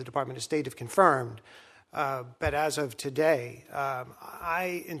leadership of the Department of State if confirmed. But as of today,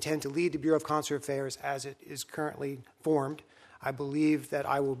 I intend to lead the Bureau of Consular Affairs as it is currently formed. I believe that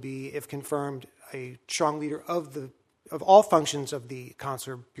I will be, if confirmed, a strong leader of all functions of the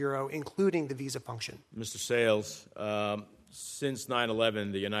Consular Bureau, including the visa function. Mr. Sales, since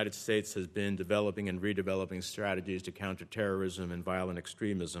 9/11, the United States has been developing and redeveloping strategies to counter terrorism and violent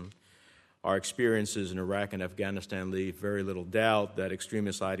extremism. Our experiences in Iraq and Afghanistan leave very little doubt that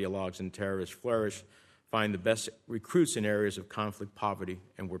extremist ideologues and terrorists flourish, find the best recruits in areas of conflict, poverty,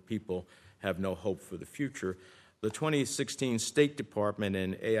 and where people have no hope for the future. The 2016 State Department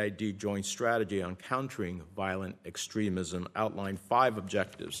and AID Joint Strategy on Countering Violent Extremism outlined 5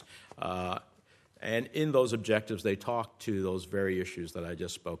 objectives. And in those objectives, they talk to those very issues that I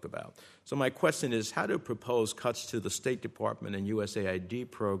just spoke about. So my question is, how do proposed cuts to the State Department and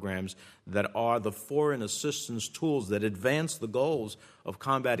USAID programs that are the foreign assistance tools that advance the goals of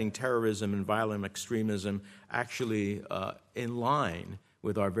combating terrorism and violent extremism actually in line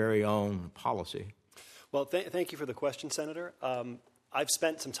with our very own policy? Well, thank you for the question, Senator. I've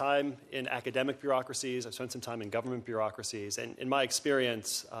spent some time in academic bureaucracies. I've spent some time in government bureaucracies. And in my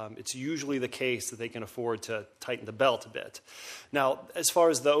experience, it's usually the case that they can afford to tighten the belt a bit. Now, as far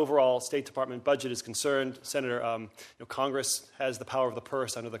as the overall State Department budget is concerned, Senator, Congress has the power of the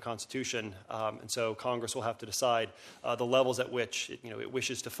purse under the Constitution. And so Congress will have to decide the levels at which it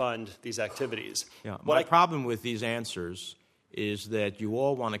wishes to fund these activities. Yeah, my problem with these answers is that you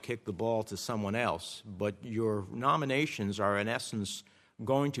all want to kick the ball to someone else, but your nominations are in essence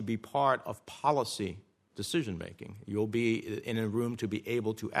going to be part of policy decision-making. You'll be in a room to be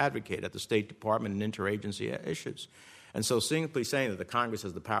able to advocate at the State Department and interagency issues. And so simply saying that the Congress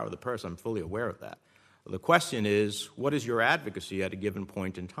has the power of the purse, I'm fully aware of that. The question is, what is your advocacy at a given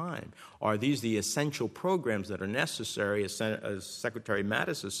point in time? Are these the essential programs that are necessary, as Secretary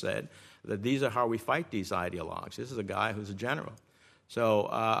Mattis has said, that these are how we fight these ideologues? This is a guy who's a general. So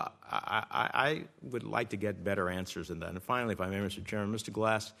I would like to get better answers than that. And finally, if I may, Mr. Chairman, Mr.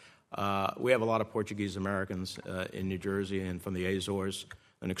 Glass, we have a lot of Portuguese Americans in New Jersey and from the Azores,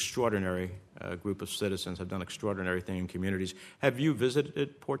 an extraordinary group of citizens, have done extraordinary things in communities. Have you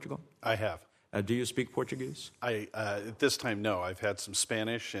visited Portugal? I have. Do you speak Portuguese? At this time, no. I've had some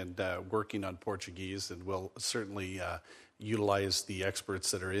Spanish and working on Portuguese, and will certainly utilize the experts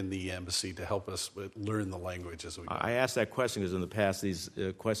that are in the embassy to help us learn the language as we go. I asked that question because in the past these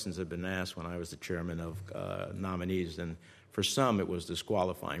questions have been asked when I was the chairman of nominees, and for some it was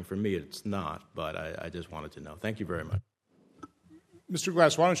disqualifying. For me, it's not, but I just wanted to know. Thank you very much. Mr.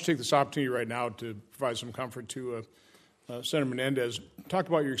 Glass, why don't you take this opportunity right now to provide some comfort to Senator Menendez. Talk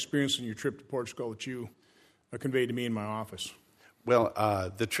about your experience in your trip to Portugal that you conveyed to me in my office. Well,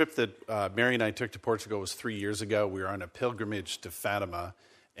 the trip that Mary and I took to Portugal was 3 years ago. We were on a pilgrimage to Fatima,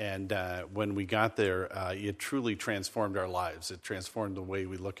 and when we got there, it truly transformed our lives. It transformed the way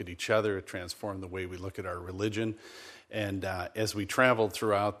we look at each other. It transformed the way we look at our religion. And as we traveled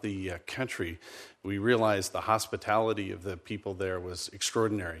throughout the country, we realized the hospitality of the people there was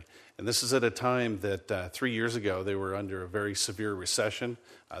extraordinary. And this is at a time that 3 years ago, they were under a very severe recession.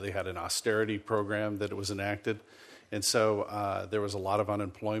 They had an austerity program that was enacted. And so there was a lot of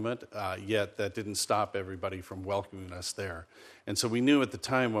unemployment, yet that didn't stop everybody from welcoming us there. And so we knew at the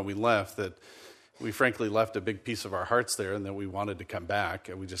time when we left that we frankly left a big piece of our hearts there and that we wanted to come back.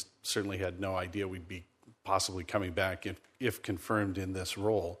 And we just certainly had no idea we'd be possibly coming back if confirmed in this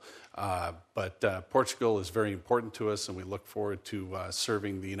role. But Portugal is very important to us, and we look forward to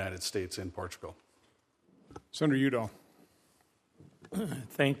serving the United States in Portugal. Senator Udall.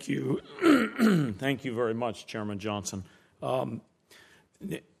 Thank you. Thank you very much, Chairman Johnson.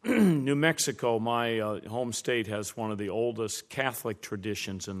 New Mexico, my home state, has one of the oldest Catholic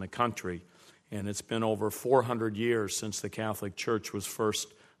traditions in the country, and it's been over 400 years since the Catholic Church was first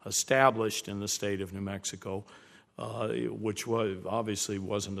established in the state of New Mexico, which obviously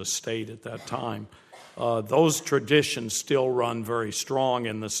wasn't a state at that time. Those traditions still run very strong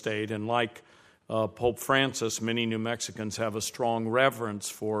in the state, and like Pope Francis, many New Mexicans have a strong reverence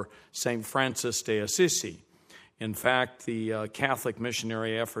for St. Francis de Assisi. In fact, the Catholic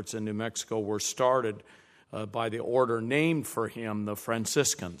missionary efforts in New Mexico were started by the order named for him, the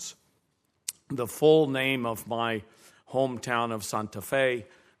Franciscans. The full name of my hometown of Santa Fe,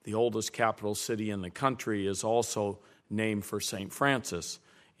 the oldest capital city in the country, is also named for St. Francis.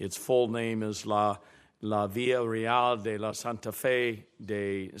 Its full name is La Villa Real de la Santa Fe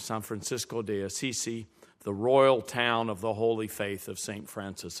de San Francisco de Assisi, the royal town of the Holy Faith of St.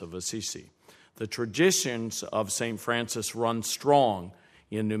 Francis of Assisi. The traditions of St. Francis run strong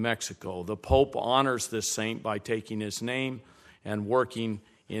in New Mexico. The Pope honors this saint by taking his name and working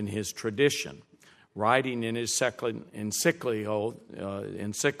in his tradition. Writing in his encyclical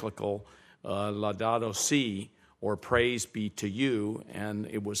Laudato Si, or Praise Be to You, and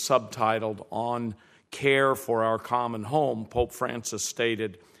it was subtitled On Care for Our Common Home, Pope Francis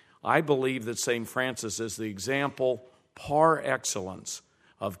stated, "I believe that St. Francis is the example par excellence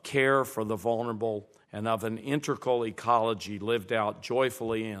of care for the vulnerable and of an integral ecology lived out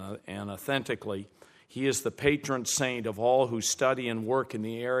joyfully and authentically. He is the patron saint of all who study and work in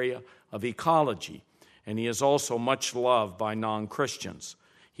the area of ecology, and he is also much loved by non-Christians.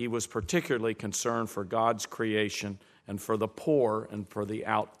 He was particularly concerned for God's creation and for the poor and for the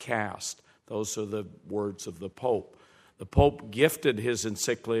outcast. Those are the words of the Pope. The Pope gifted his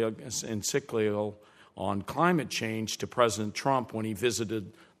encyclical on climate change to President Trump when he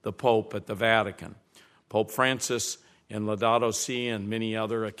visited the Pope at the Vatican. Pope Francis, in Laudato Si and many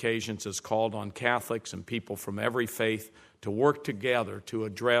other occasions, has called on Catholics and people from every faith to work together to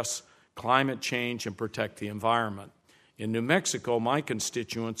address climate change and protect the environment. In New Mexico, my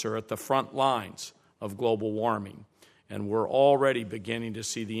constituents are at the front lines of global warming, and we're already beginning to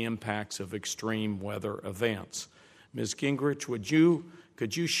see the impacts of extreme weather events. Ms. Gingrich,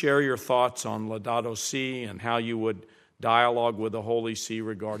 could you share your thoughts on Laudato Si and how you would dialogue with the Holy See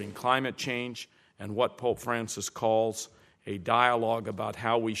regarding climate change and what Pope Francis calls a dialogue about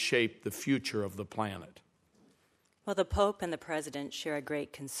how we shape the future of the planet? Well, the Pope and the President share a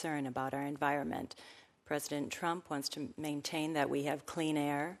great concern about our environment. President Trump wants to maintain that we have clean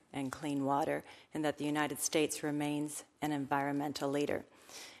air and clean water and that the United States remains an environmental leader.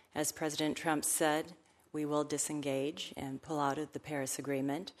 As President Trump said, we will disengage and pull out of the Paris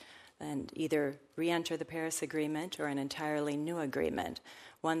Agreement and either re-enter the Paris Agreement or an entirely new agreement,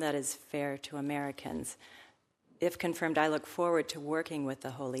 one that is fair to Americans. If confirmed, I look forward to working with the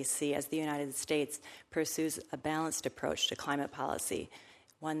Holy See as the United States pursues a balanced approach to climate policy,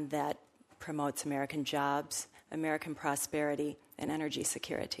 one that promotes American jobs, American prosperity, and energy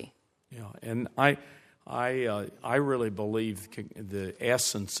security. Yeah, and I really believe the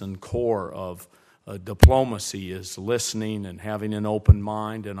essence and core of diplomacy is listening and having an open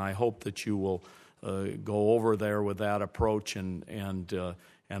mind, and I hope that you will go over there with that approach and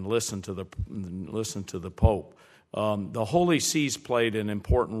listen to the Pope. The Holy See's played an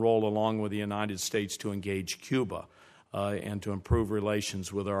important role along with the United States to engage Cuba and to improve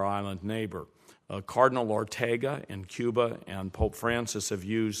relations with our island neighbor. Cardinal Ortega in Cuba and Pope Francis have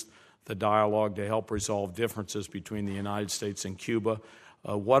used the dialogue to help resolve differences between the United States and Cuba.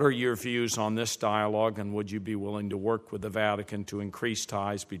 What are your views on this dialogue, and would you be willing to work with the Vatican to increase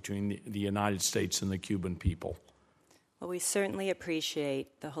ties between the United States and the Cuban people? Well, we certainly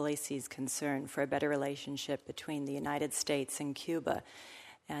appreciate the Holy See's concern for a better relationship between the United States and Cuba.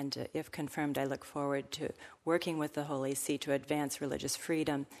 And if confirmed, I look forward to working with the Holy See to advance religious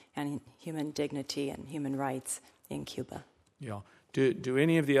freedom and human dignity and human rights in Cuba. Yeah. Do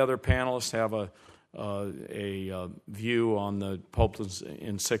any of the other panelists have a view on the Pope's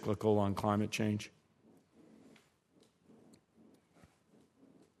encyclical on climate change?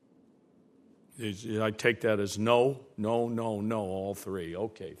 I take that as no, all three.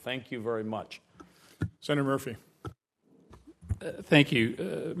 Okay, thank you very much. Senator Murphy. Thank you,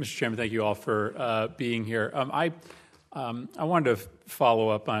 Mr. Chairman. Thank you all for being here. I wanted to follow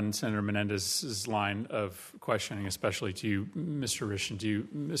up on Senator Menendez's line of questioning, especially to you, Mr. Risch, and to you,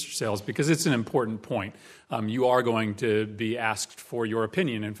 Mr. Sales, because it's an important point. You are going to be asked for your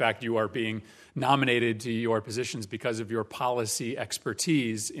opinion. In fact, you are being nominated to your positions because of your policy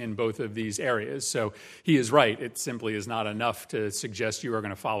expertise in both of these areas. So he is right. It simply is not enough to suggest you are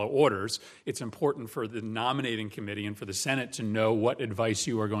going to follow orders. It's important for the nominating committee and for the Senate to know what advice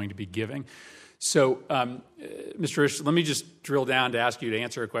you are going to be giving. So, Mr. Risch, let me just drill down to ask you to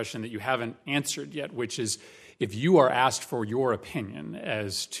answer a question that you haven't answered yet, which is if you are asked for your opinion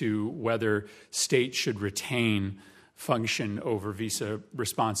as to whether states should retain function over visa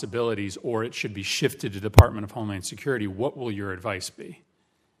responsibilities or it should be shifted to the Department of Homeland Security, what will your advice be?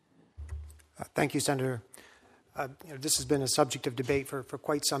 Thank you, Senator. This has been a subject of debate for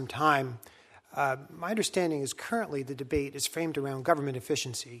quite some time. My understanding is currently the debate is framed around government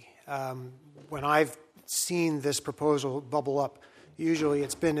efficiency. When I've seen this proposal bubble up, usually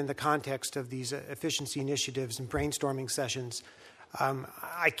it's been in the context of these efficiency initiatives and brainstorming sessions.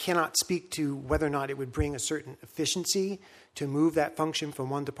 I cannot speak to whether or not it would bring a certain efficiency to move that function from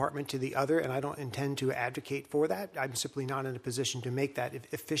one department to the other, and I don't intend to advocate for that. I'm simply not in a position to make that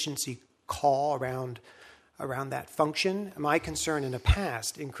efficiency call around that function. My concern in the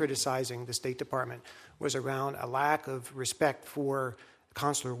past in criticizing the State Department was around a lack of respect for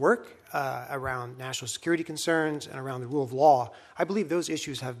consular work, around national security concerns, and around the rule of law. I believe those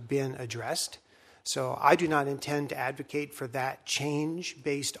issues have been addressed. So I do not intend to advocate for that change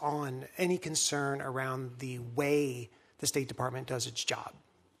based on any concern around the way the State Department does its job.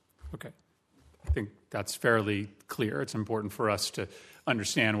 Okay. I think that's fairly clear. It's important for us to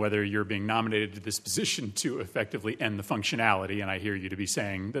understand whether you're being nominated to this position to effectively end the functionality, and I hear you to be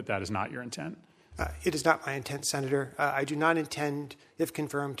saying that that is not your intent. It is not my intent, Senator. I do not intend, if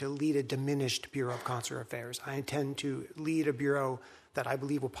confirmed, to lead a diminished Bureau of Consular Affairs. I intend to lead a bureau that I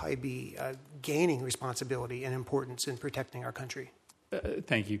believe will probably be gaining responsibility and importance in protecting our country.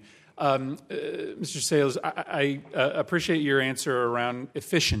 Thank you. Mr. Sayles, I appreciate your answer around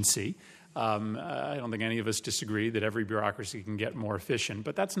efficiency. I don't think any of us disagree that every bureaucracy can get more efficient,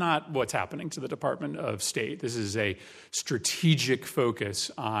 but that's not what's happening to the Department of State. This is a strategic focus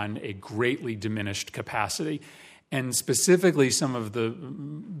on a greatly diminished capacity. And specifically, some of the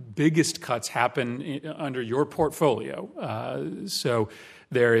biggest cuts happen under your portfolio. So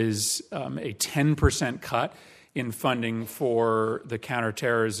there is a 10% cut in funding for the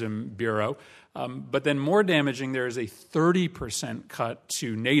Counterterrorism Bureau. But then more damaging, there is a 30% cut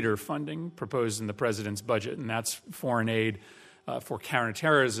to Nader funding proposed in the president's budget, and that's foreign aid for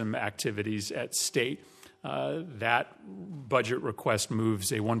counterterrorism activities at state. That budget request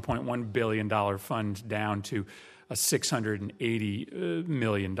moves a $1.1 billion fund down to a $680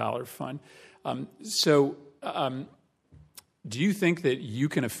 million fund. Do you think that you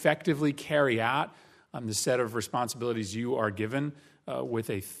can effectively carry out the set of responsibilities you are given with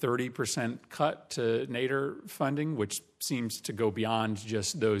a 30% cut to Nader funding, which seems to go beyond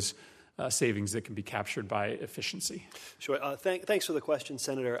just those savings that can be captured by efficiency? Sure. Thanks for the question,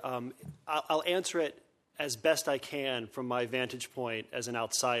 Senator. I'll answer it as best I can from my vantage point as an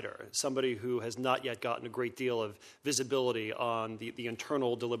outsider, somebody who has not yet gotten a great deal of visibility on the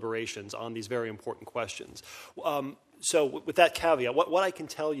internal deliberations on these very important questions. So with that caveat, what I can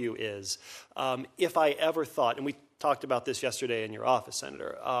tell you is if I ever thought, and we talked about this yesterday in your office,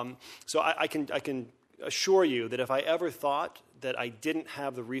 Senator, so I can assure you that if I ever thought that I didn't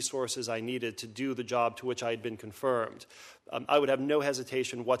have the resources I needed to do the job to which I had been confirmed, I would have no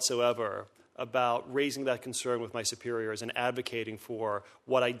hesitation whatsoever about raising that concern with my superiors and advocating for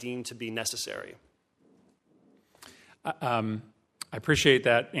what I deem to be necessary. I appreciate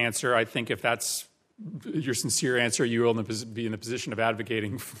that answer. I think if that's your sincere answer, you will be in the position of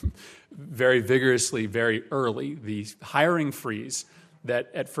advocating very vigorously, very early. The hiring freeze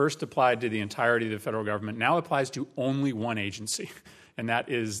that at first applied to the entirety of the federal government now applies to only one agency, and that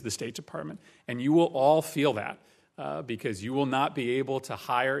is the State Department. And you will all feel that. Because you will not be able to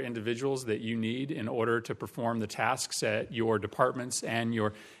hire individuals that you need in order to perform the tasks at your departments and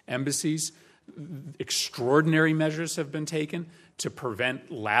your embassies. Extraordinary measures have been taken to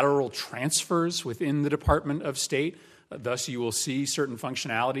prevent lateral transfers within the Department of State. Thus, you will see certain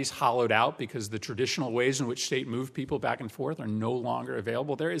functionalities hollowed out because the traditional ways in which state move people back and forth are no longer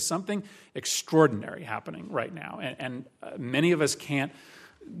available. There is something extraordinary happening right now, and many of us can't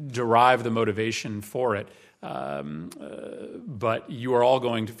derive the motivation for it. But you are all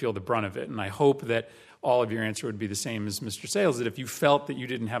going to feel the brunt of it. And I hope that all of your answer would be the same as Mr. Sayles, that if you felt that you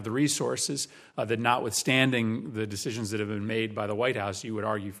didn't have the resources, that notwithstanding the decisions that have been made by the White House, you would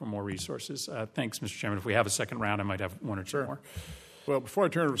argue for more resources. Thanks, Mr. Chairman. If we have a second round, I might have one or two more. Well, before I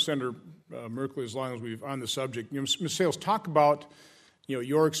turn it over to Senator Merkley, as long as we're on the subject, Mr. Sayles, talk about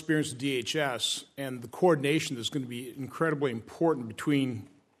your experience at DHS and the coordination that's going to be incredibly important between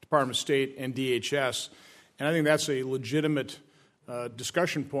Department of State and DHS. And I think that's a legitimate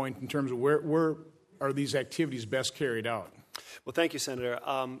discussion point in terms of where are these activities best carried out. Well, thank you, Senator.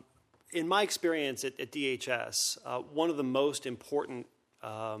 In my experience at DHS, one of the most important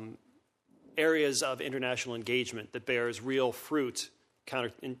areas of international engagement that bears real fruit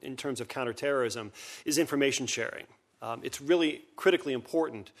in terms of counterterrorism is information sharing. It's really critically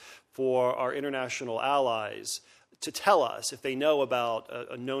important for our international allies to tell us if they know about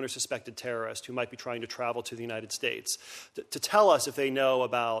a known or suspected terrorist who might be trying to travel to the United States, to tell us if they know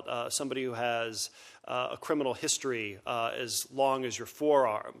about somebody who has a criminal history as long as your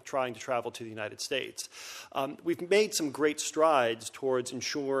forearm trying to travel to the United States. We've made some great strides towards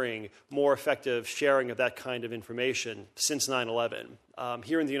ensuring more effective sharing of that kind of information since 9/11.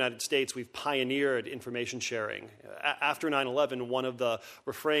 Here in the United States, we've pioneered information sharing. After 9/11, one of the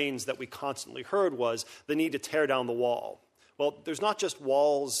refrains that we constantly heard was the need to tear down the wall. Well, there's not just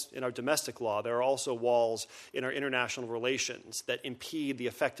walls in our domestic law. There are also walls in our international relations that impede the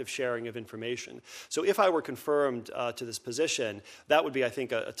effective sharing of information. So if I were confirmed to this position, that would be, I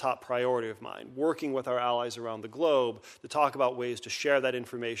think, a top priority of mine, working with our allies around the globe to talk about ways to share that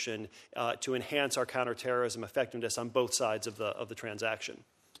information to enhance our counterterrorism effectiveness on both sides of the transaction.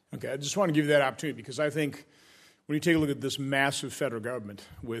 Okay, I just want to give you that opportunity because I think when you take a look at this massive federal government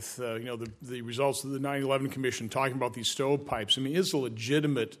with the results of the 9/11 Commission talking about these stovepipes, I mean, it's a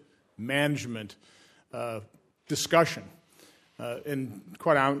legitimate management discussion and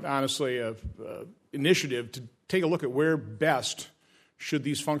quite honestly an initiative to take a look at where best should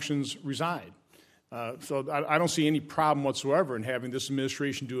these functions reside. So I don't see any problem whatsoever in having this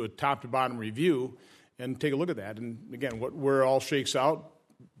administration do a top-to-bottom review and take a look at that. And again, where it all shakes out,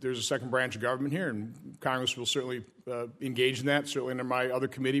 there's a second branch of government here, and Congress will certainly engage in that. Certainly under my other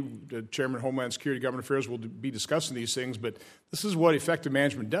committee, the Chairman of Homeland Security and Government Affairs will be discussing these things, but this is what effective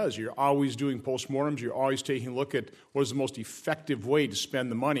management does. You're always doing postmortems. You're always taking a look at what is the most effective way to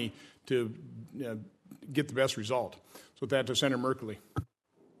spend the money to get the best result. So with that, to Senator Merkley.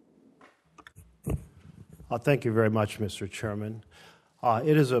 Thank you very much, Mr. Chairman.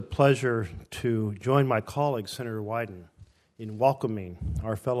 It is a pleasure to join my colleague, Senator Wyden, in welcoming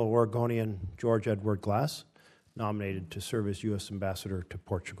our fellow Oregonian George Edward Glass, nominated to serve as U.S. Ambassador to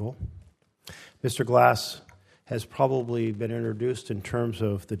Portugal. Mr. Glass has probably been introduced in terms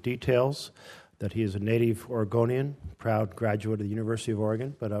of the details, that he is a native Oregonian, proud graduate of the University of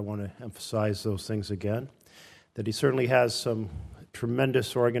Oregon, but I want to emphasize those things again, that he certainly has some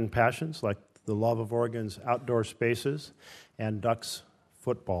tremendous Oregon passions, like the love of Oregon's outdoor spaces and Ducks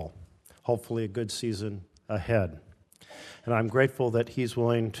football. Hopefully a good season ahead. And I'm grateful that he's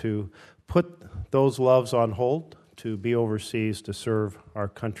willing to put those loves on hold to be overseas to serve our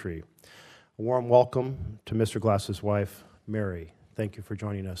country. A warm welcome to Mr. Glass's wife, Mary. Thank you for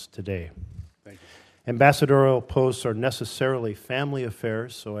joining us today. Thank you. Ambassadorial posts are necessarily family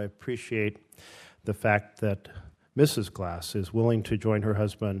affairs, so I appreciate the fact that Mrs. Glass is willing to join her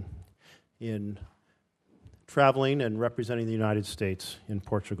husband in traveling and representing the United States in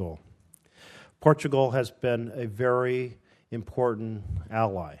Portugal. Portugal has been a very important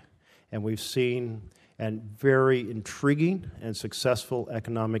ally, and we've seen a very intriguing and successful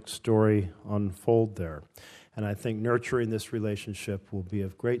economic story unfold there. And I think nurturing this relationship will be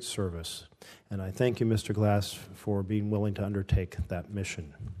of great service. And I thank you, Mr. Glass, for being willing to undertake that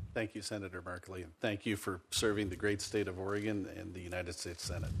mission. Thank you, Senator Merkley, and thank you for serving the great state of Oregon and the United States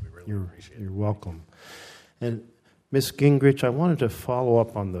Senate. We really appreciate it. You're welcome. And Ms. Gingrich, I wanted to follow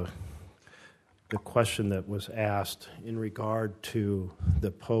up on the question that was asked in regard to the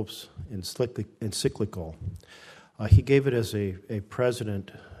Pope's encyclical. He gave it as a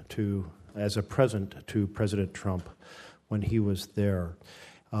present to President Trump when he was there.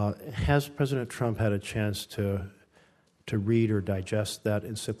 Has President Trump had a chance to read or digest that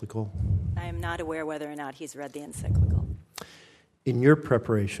encyclical? I am not aware whether or not he's read the encyclical. In your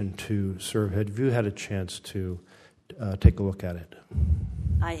preparation to serve, have you had a chance to take a look at it?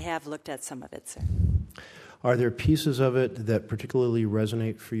 I have looked at some of it, sir. Are there pieces of it that particularly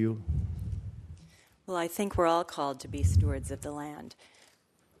resonate for you? Well, I think we're all called to be stewards of the land.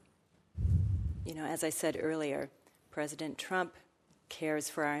 You know, as I said earlier, President Trump cares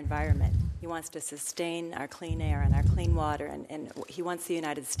for our environment. He wants to sustain our clean air and our clean water, and he wants the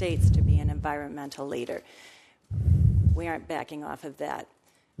United States to be an environmental leader. We aren't backing off of that,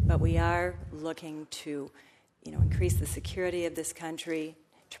 but we are looking to, increase the security of this country,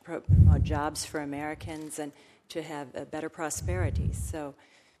 to promote jobs for Americans, and to have a better prosperity. So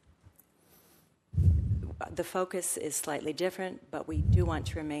the focus is slightly different, but we do want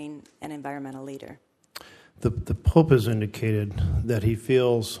to remain an environmental leader. The Pope has indicated that he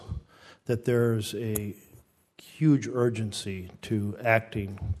feels that there's a huge urgency to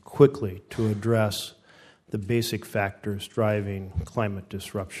acting quickly to address the basic factors driving climate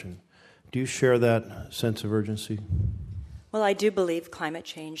disruption. Do you share that sense of urgency? Well, I do believe climate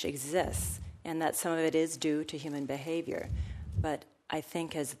change exists, and that some of it is due to human behavior. But I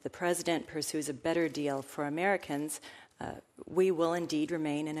think as the president pursues a better deal for Americans, we will indeed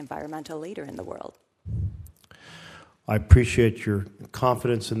remain an environmental leader in the world. I appreciate your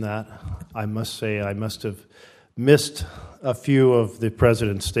confidence in that. I must say I must have missed a few of the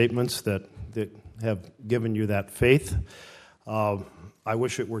president's statements that have given you that faith. I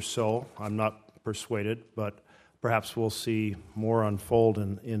wish it were so. I'm not persuaded, but perhaps we'll see more unfold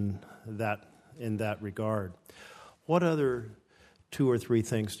in that regard. What other 2 or 3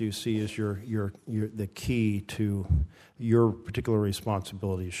 things do you see as the key to your particular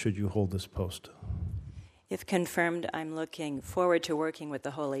responsibilities should you hold this post? If confirmed, I'm looking forward to working with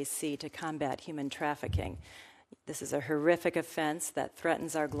the Holy See to combat human trafficking. This is a horrific offense that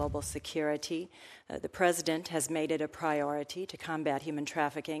threatens our global security. The President has made it a priority to combat human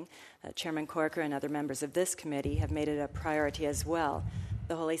trafficking. Chairman Corker and other members of this committee have made it a priority as well.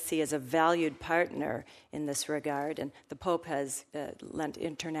 The Holy See is a valued partner in this regard, and the Pope has lent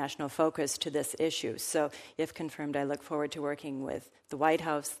international focus to this issue. So, if confirmed, I look forward to working with the White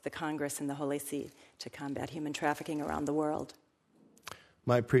House, the Congress, and the Holy See to combat human trafficking around the world.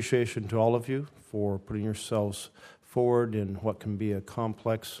 My appreciation to all of you for putting yourselves forward in what can be a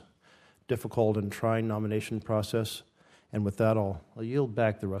complex, difficult, and trying nomination process. And with that, I'll yield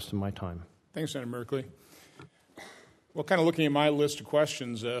back the rest of my time. Thanks, Senator Merkley. Well, kind of looking at my list of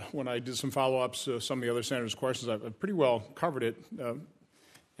questions, when I did some follow-ups to some of the other senators' questions, I've pretty well covered it.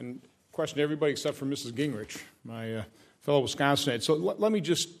 and question to everybody except for Mrs. Gingrich, my fellow Wisconsinite. So let me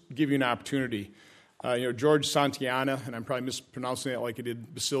just give you an opportunity. George Santayana, and I'm probably mispronouncing that like I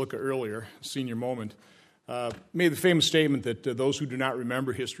did Basilica earlier, senior moment, made the famous statement that those who do not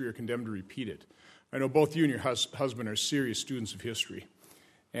remember history are condemned to repeat it. I know both you and your husband are serious students of history.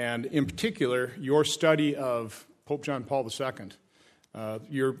 And in particular, your study of Pope John Paul II,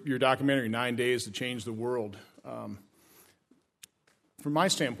 your documentary, 9 Days That Changed the World, from my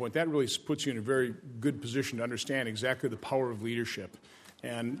standpoint, that really puts you in a very good position to understand exactly the power of leadership.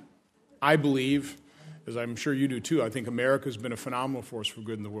 And I believe, as I'm sure you do too, I think America has been a phenomenal force for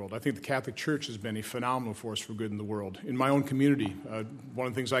good in the world. I think the Catholic Church has been a phenomenal force for good in the world. In my own community, one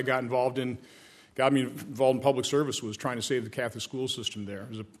of the things I got me involved in public service was trying to save the Catholic school system there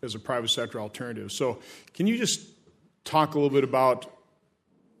as a private sector alternative. So can you just talk a little bit about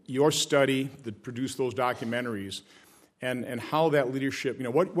your study that produced those documentaries and how that leadership,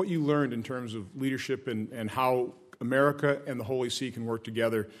 what you learned in terms of leadership and how America and the Holy See can work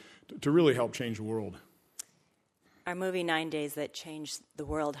together to really help change the world? Our movie 9 Days That Changed the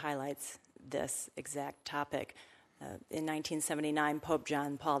World highlights this exact topic. In 1979, Pope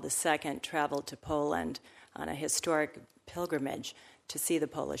John Paul II traveled to Poland on a historic pilgrimage to see the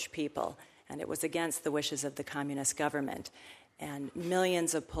Polish people, and it was against the wishes of the communist government. And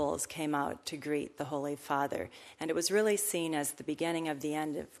millions of Poles came out to greet the Holy Father. And it was really seen as the beginning of the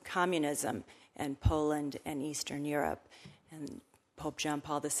end of communism in Poland and Eastern Europe. And Pope John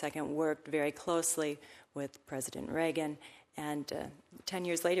Paul II worked very closely with President Reagan. And 10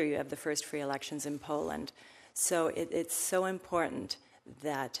 years later, you have the first free elections in Poland. So it's so important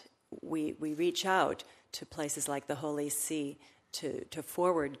that we reach out to places like the Holy See to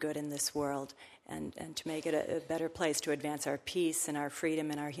forward good in this world and to make it a better place to advance our peace and our freedom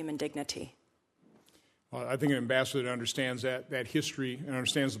and our human dignity. Well, I think an ambassador that understands that history and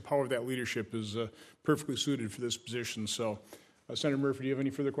understands the power of that leadership is perfectly suited for this position. So, Senator Murphy, do you have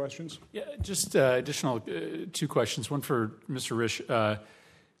any further questions? Yeah, just additional two questions. One for Mr. Risch.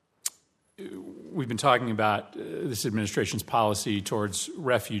 We've been talking about this administration's policy towards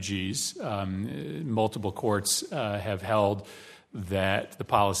refugees. Multiple courts have held that the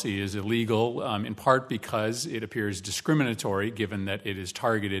policy is illegal, in part because it appears discriminatory, given that it is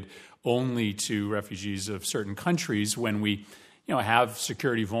targeted only to refugees of certain countries when we have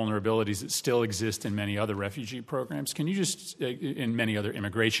security vulnerabilities that still exist in many other refugee programs. Can you just, in many other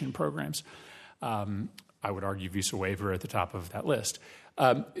immigration programs, I would argue visa waiver at the top of that list.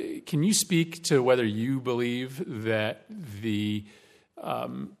 Can you speak to whether you believe that the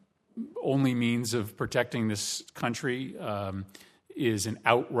only means of protecting this country is an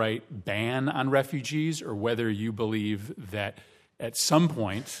outright ban on refugees, or whether you believe that at some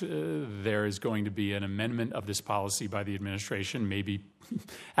point there is going to be an amendment of this policy by the administration, maybe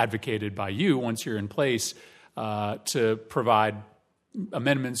advocated by you once you're in place, to provide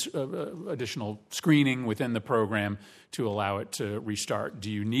amendments, additional screening within the program to allow it to restart?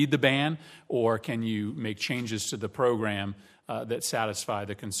 Do you need the ban, or can you make changes to the program that satisfy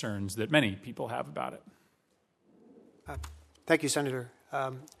the concerns that many people have about it? Thank you, Senator.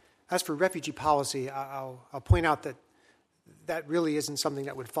 As for refugee policy, I'll point out that really isn't something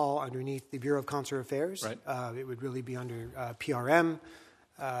that would fall underneath the Bureau of Consular Affairs. Right. It would really be under PRM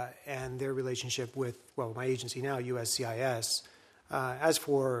and their relationship with, my agency now, USCIS. As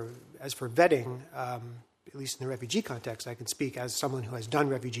for vetting, at least in the refugee context, I can speak as someone who has done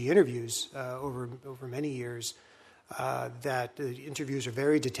refugee interviews over many years, that the interviews are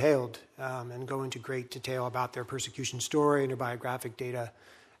very detailed and go into great detail about their persecution story and their biographic data.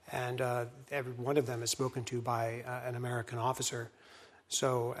 And every one of them is spoken to by an American officer.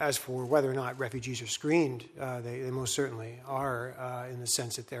 So as for whether or not refugees are screened, they most certainly are, in the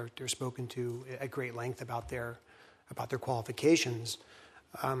sense that they're spoken to at great length about their qualifications.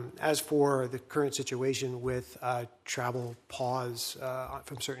 As for the current situation with travel pause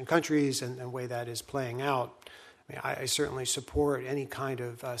from certain countries and the way that is playing out, I certainly support any kind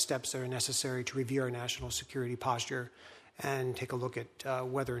of steps that are necessary to review our national security posture and take a look at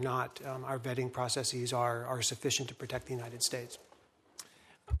whether or not our vetting processes are sufficient to protect the United States.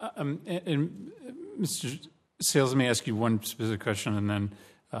 And Mr. Sales, let me ask you one specific question, and then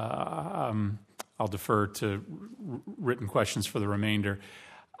I'll defer to written questions for the remainder.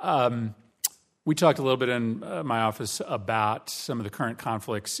 We talked a little bit in my office about some of the current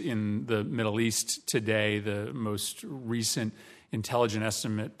conflicts in the Middle East today. The most recent intelligence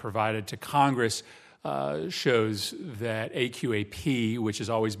estimate provided to Congress shows that AQAP, which has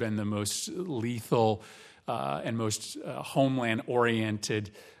always been the most lethal and most homeland-oriented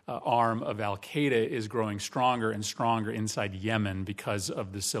arm of al-Qaeda is growing stronger and stronger inside Yemen because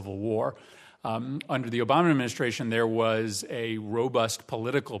of the civil war. Under the Obama administration, there was a robust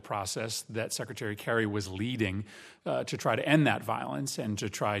political process that Secretary Kerry was leading to try to end that violence and to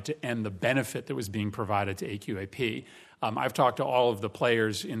try to end the benefit that was being provided to AQAP. I've talked to all of the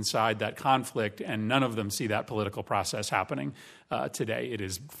players inside that conflict, and none of them see that political process happening today. It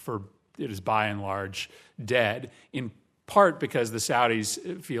is by and large dead, in part because the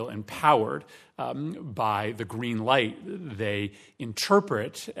Saudis feel empowered by the green light they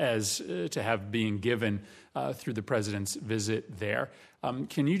interpret as to have being given through the president's visit there.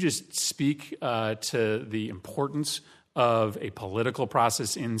 Can you just speak to the importance of a political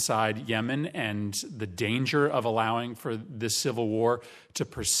process inside Yemen and the danger of allowing for this civil war to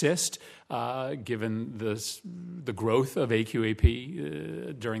persist, given the growth of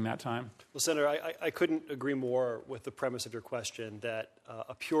AQAP during that time? Well, Senator, I couldn't agree more with the premise of your question that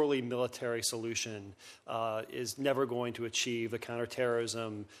a purely military solution is never going to achieve the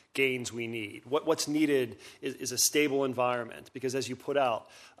counterterrorism gains we need. What's needed is a stable environment, because as you put out,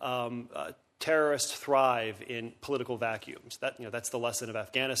 terrorists thrive in political vacuums. That's the lesson of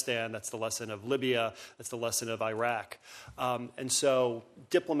Afghanistan. That's the lesson of Libya. That's the lesson of Iraq. And so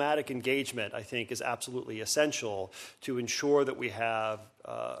diplomatic engagement, I think, is absolutely essential to ensure that we have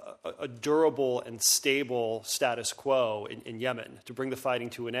a durable and stable status quo in Yemen, to bring the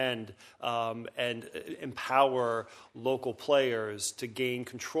fighting to an end and empower local players to gain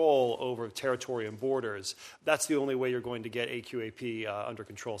control over territory and borders. That's the only way you're going to get AQAP under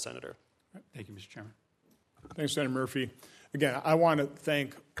control, Senator. Thank you, Mr. Chairman. Thanks, Senator Murphy. Again, I want to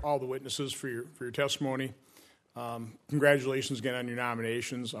thank all the witnesses for your testimony. Congratulations again on your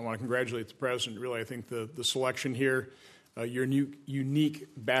nominations. I want to congratulate the President. Really, I think the selection here, your unique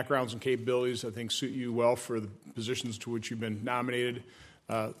backgrounds and capabilities, I think, suit you well for the positions to which you've been nominated.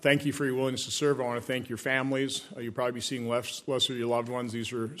 Thank you for your willingness to serve. I want to thank your families. You'll probably be seeing less of your loved ones.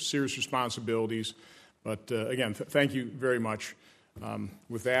 These are serious responsibilities. But again, thank you very much.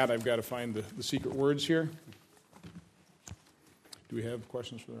 With that, I've got to find the secret words here. Do we have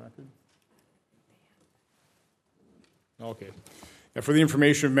questions for the record? Okay. Now, for the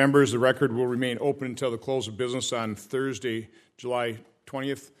information of members, the record will remain open until the close of business on Thursday, July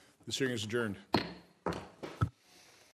 20th. This hearing is adjourned.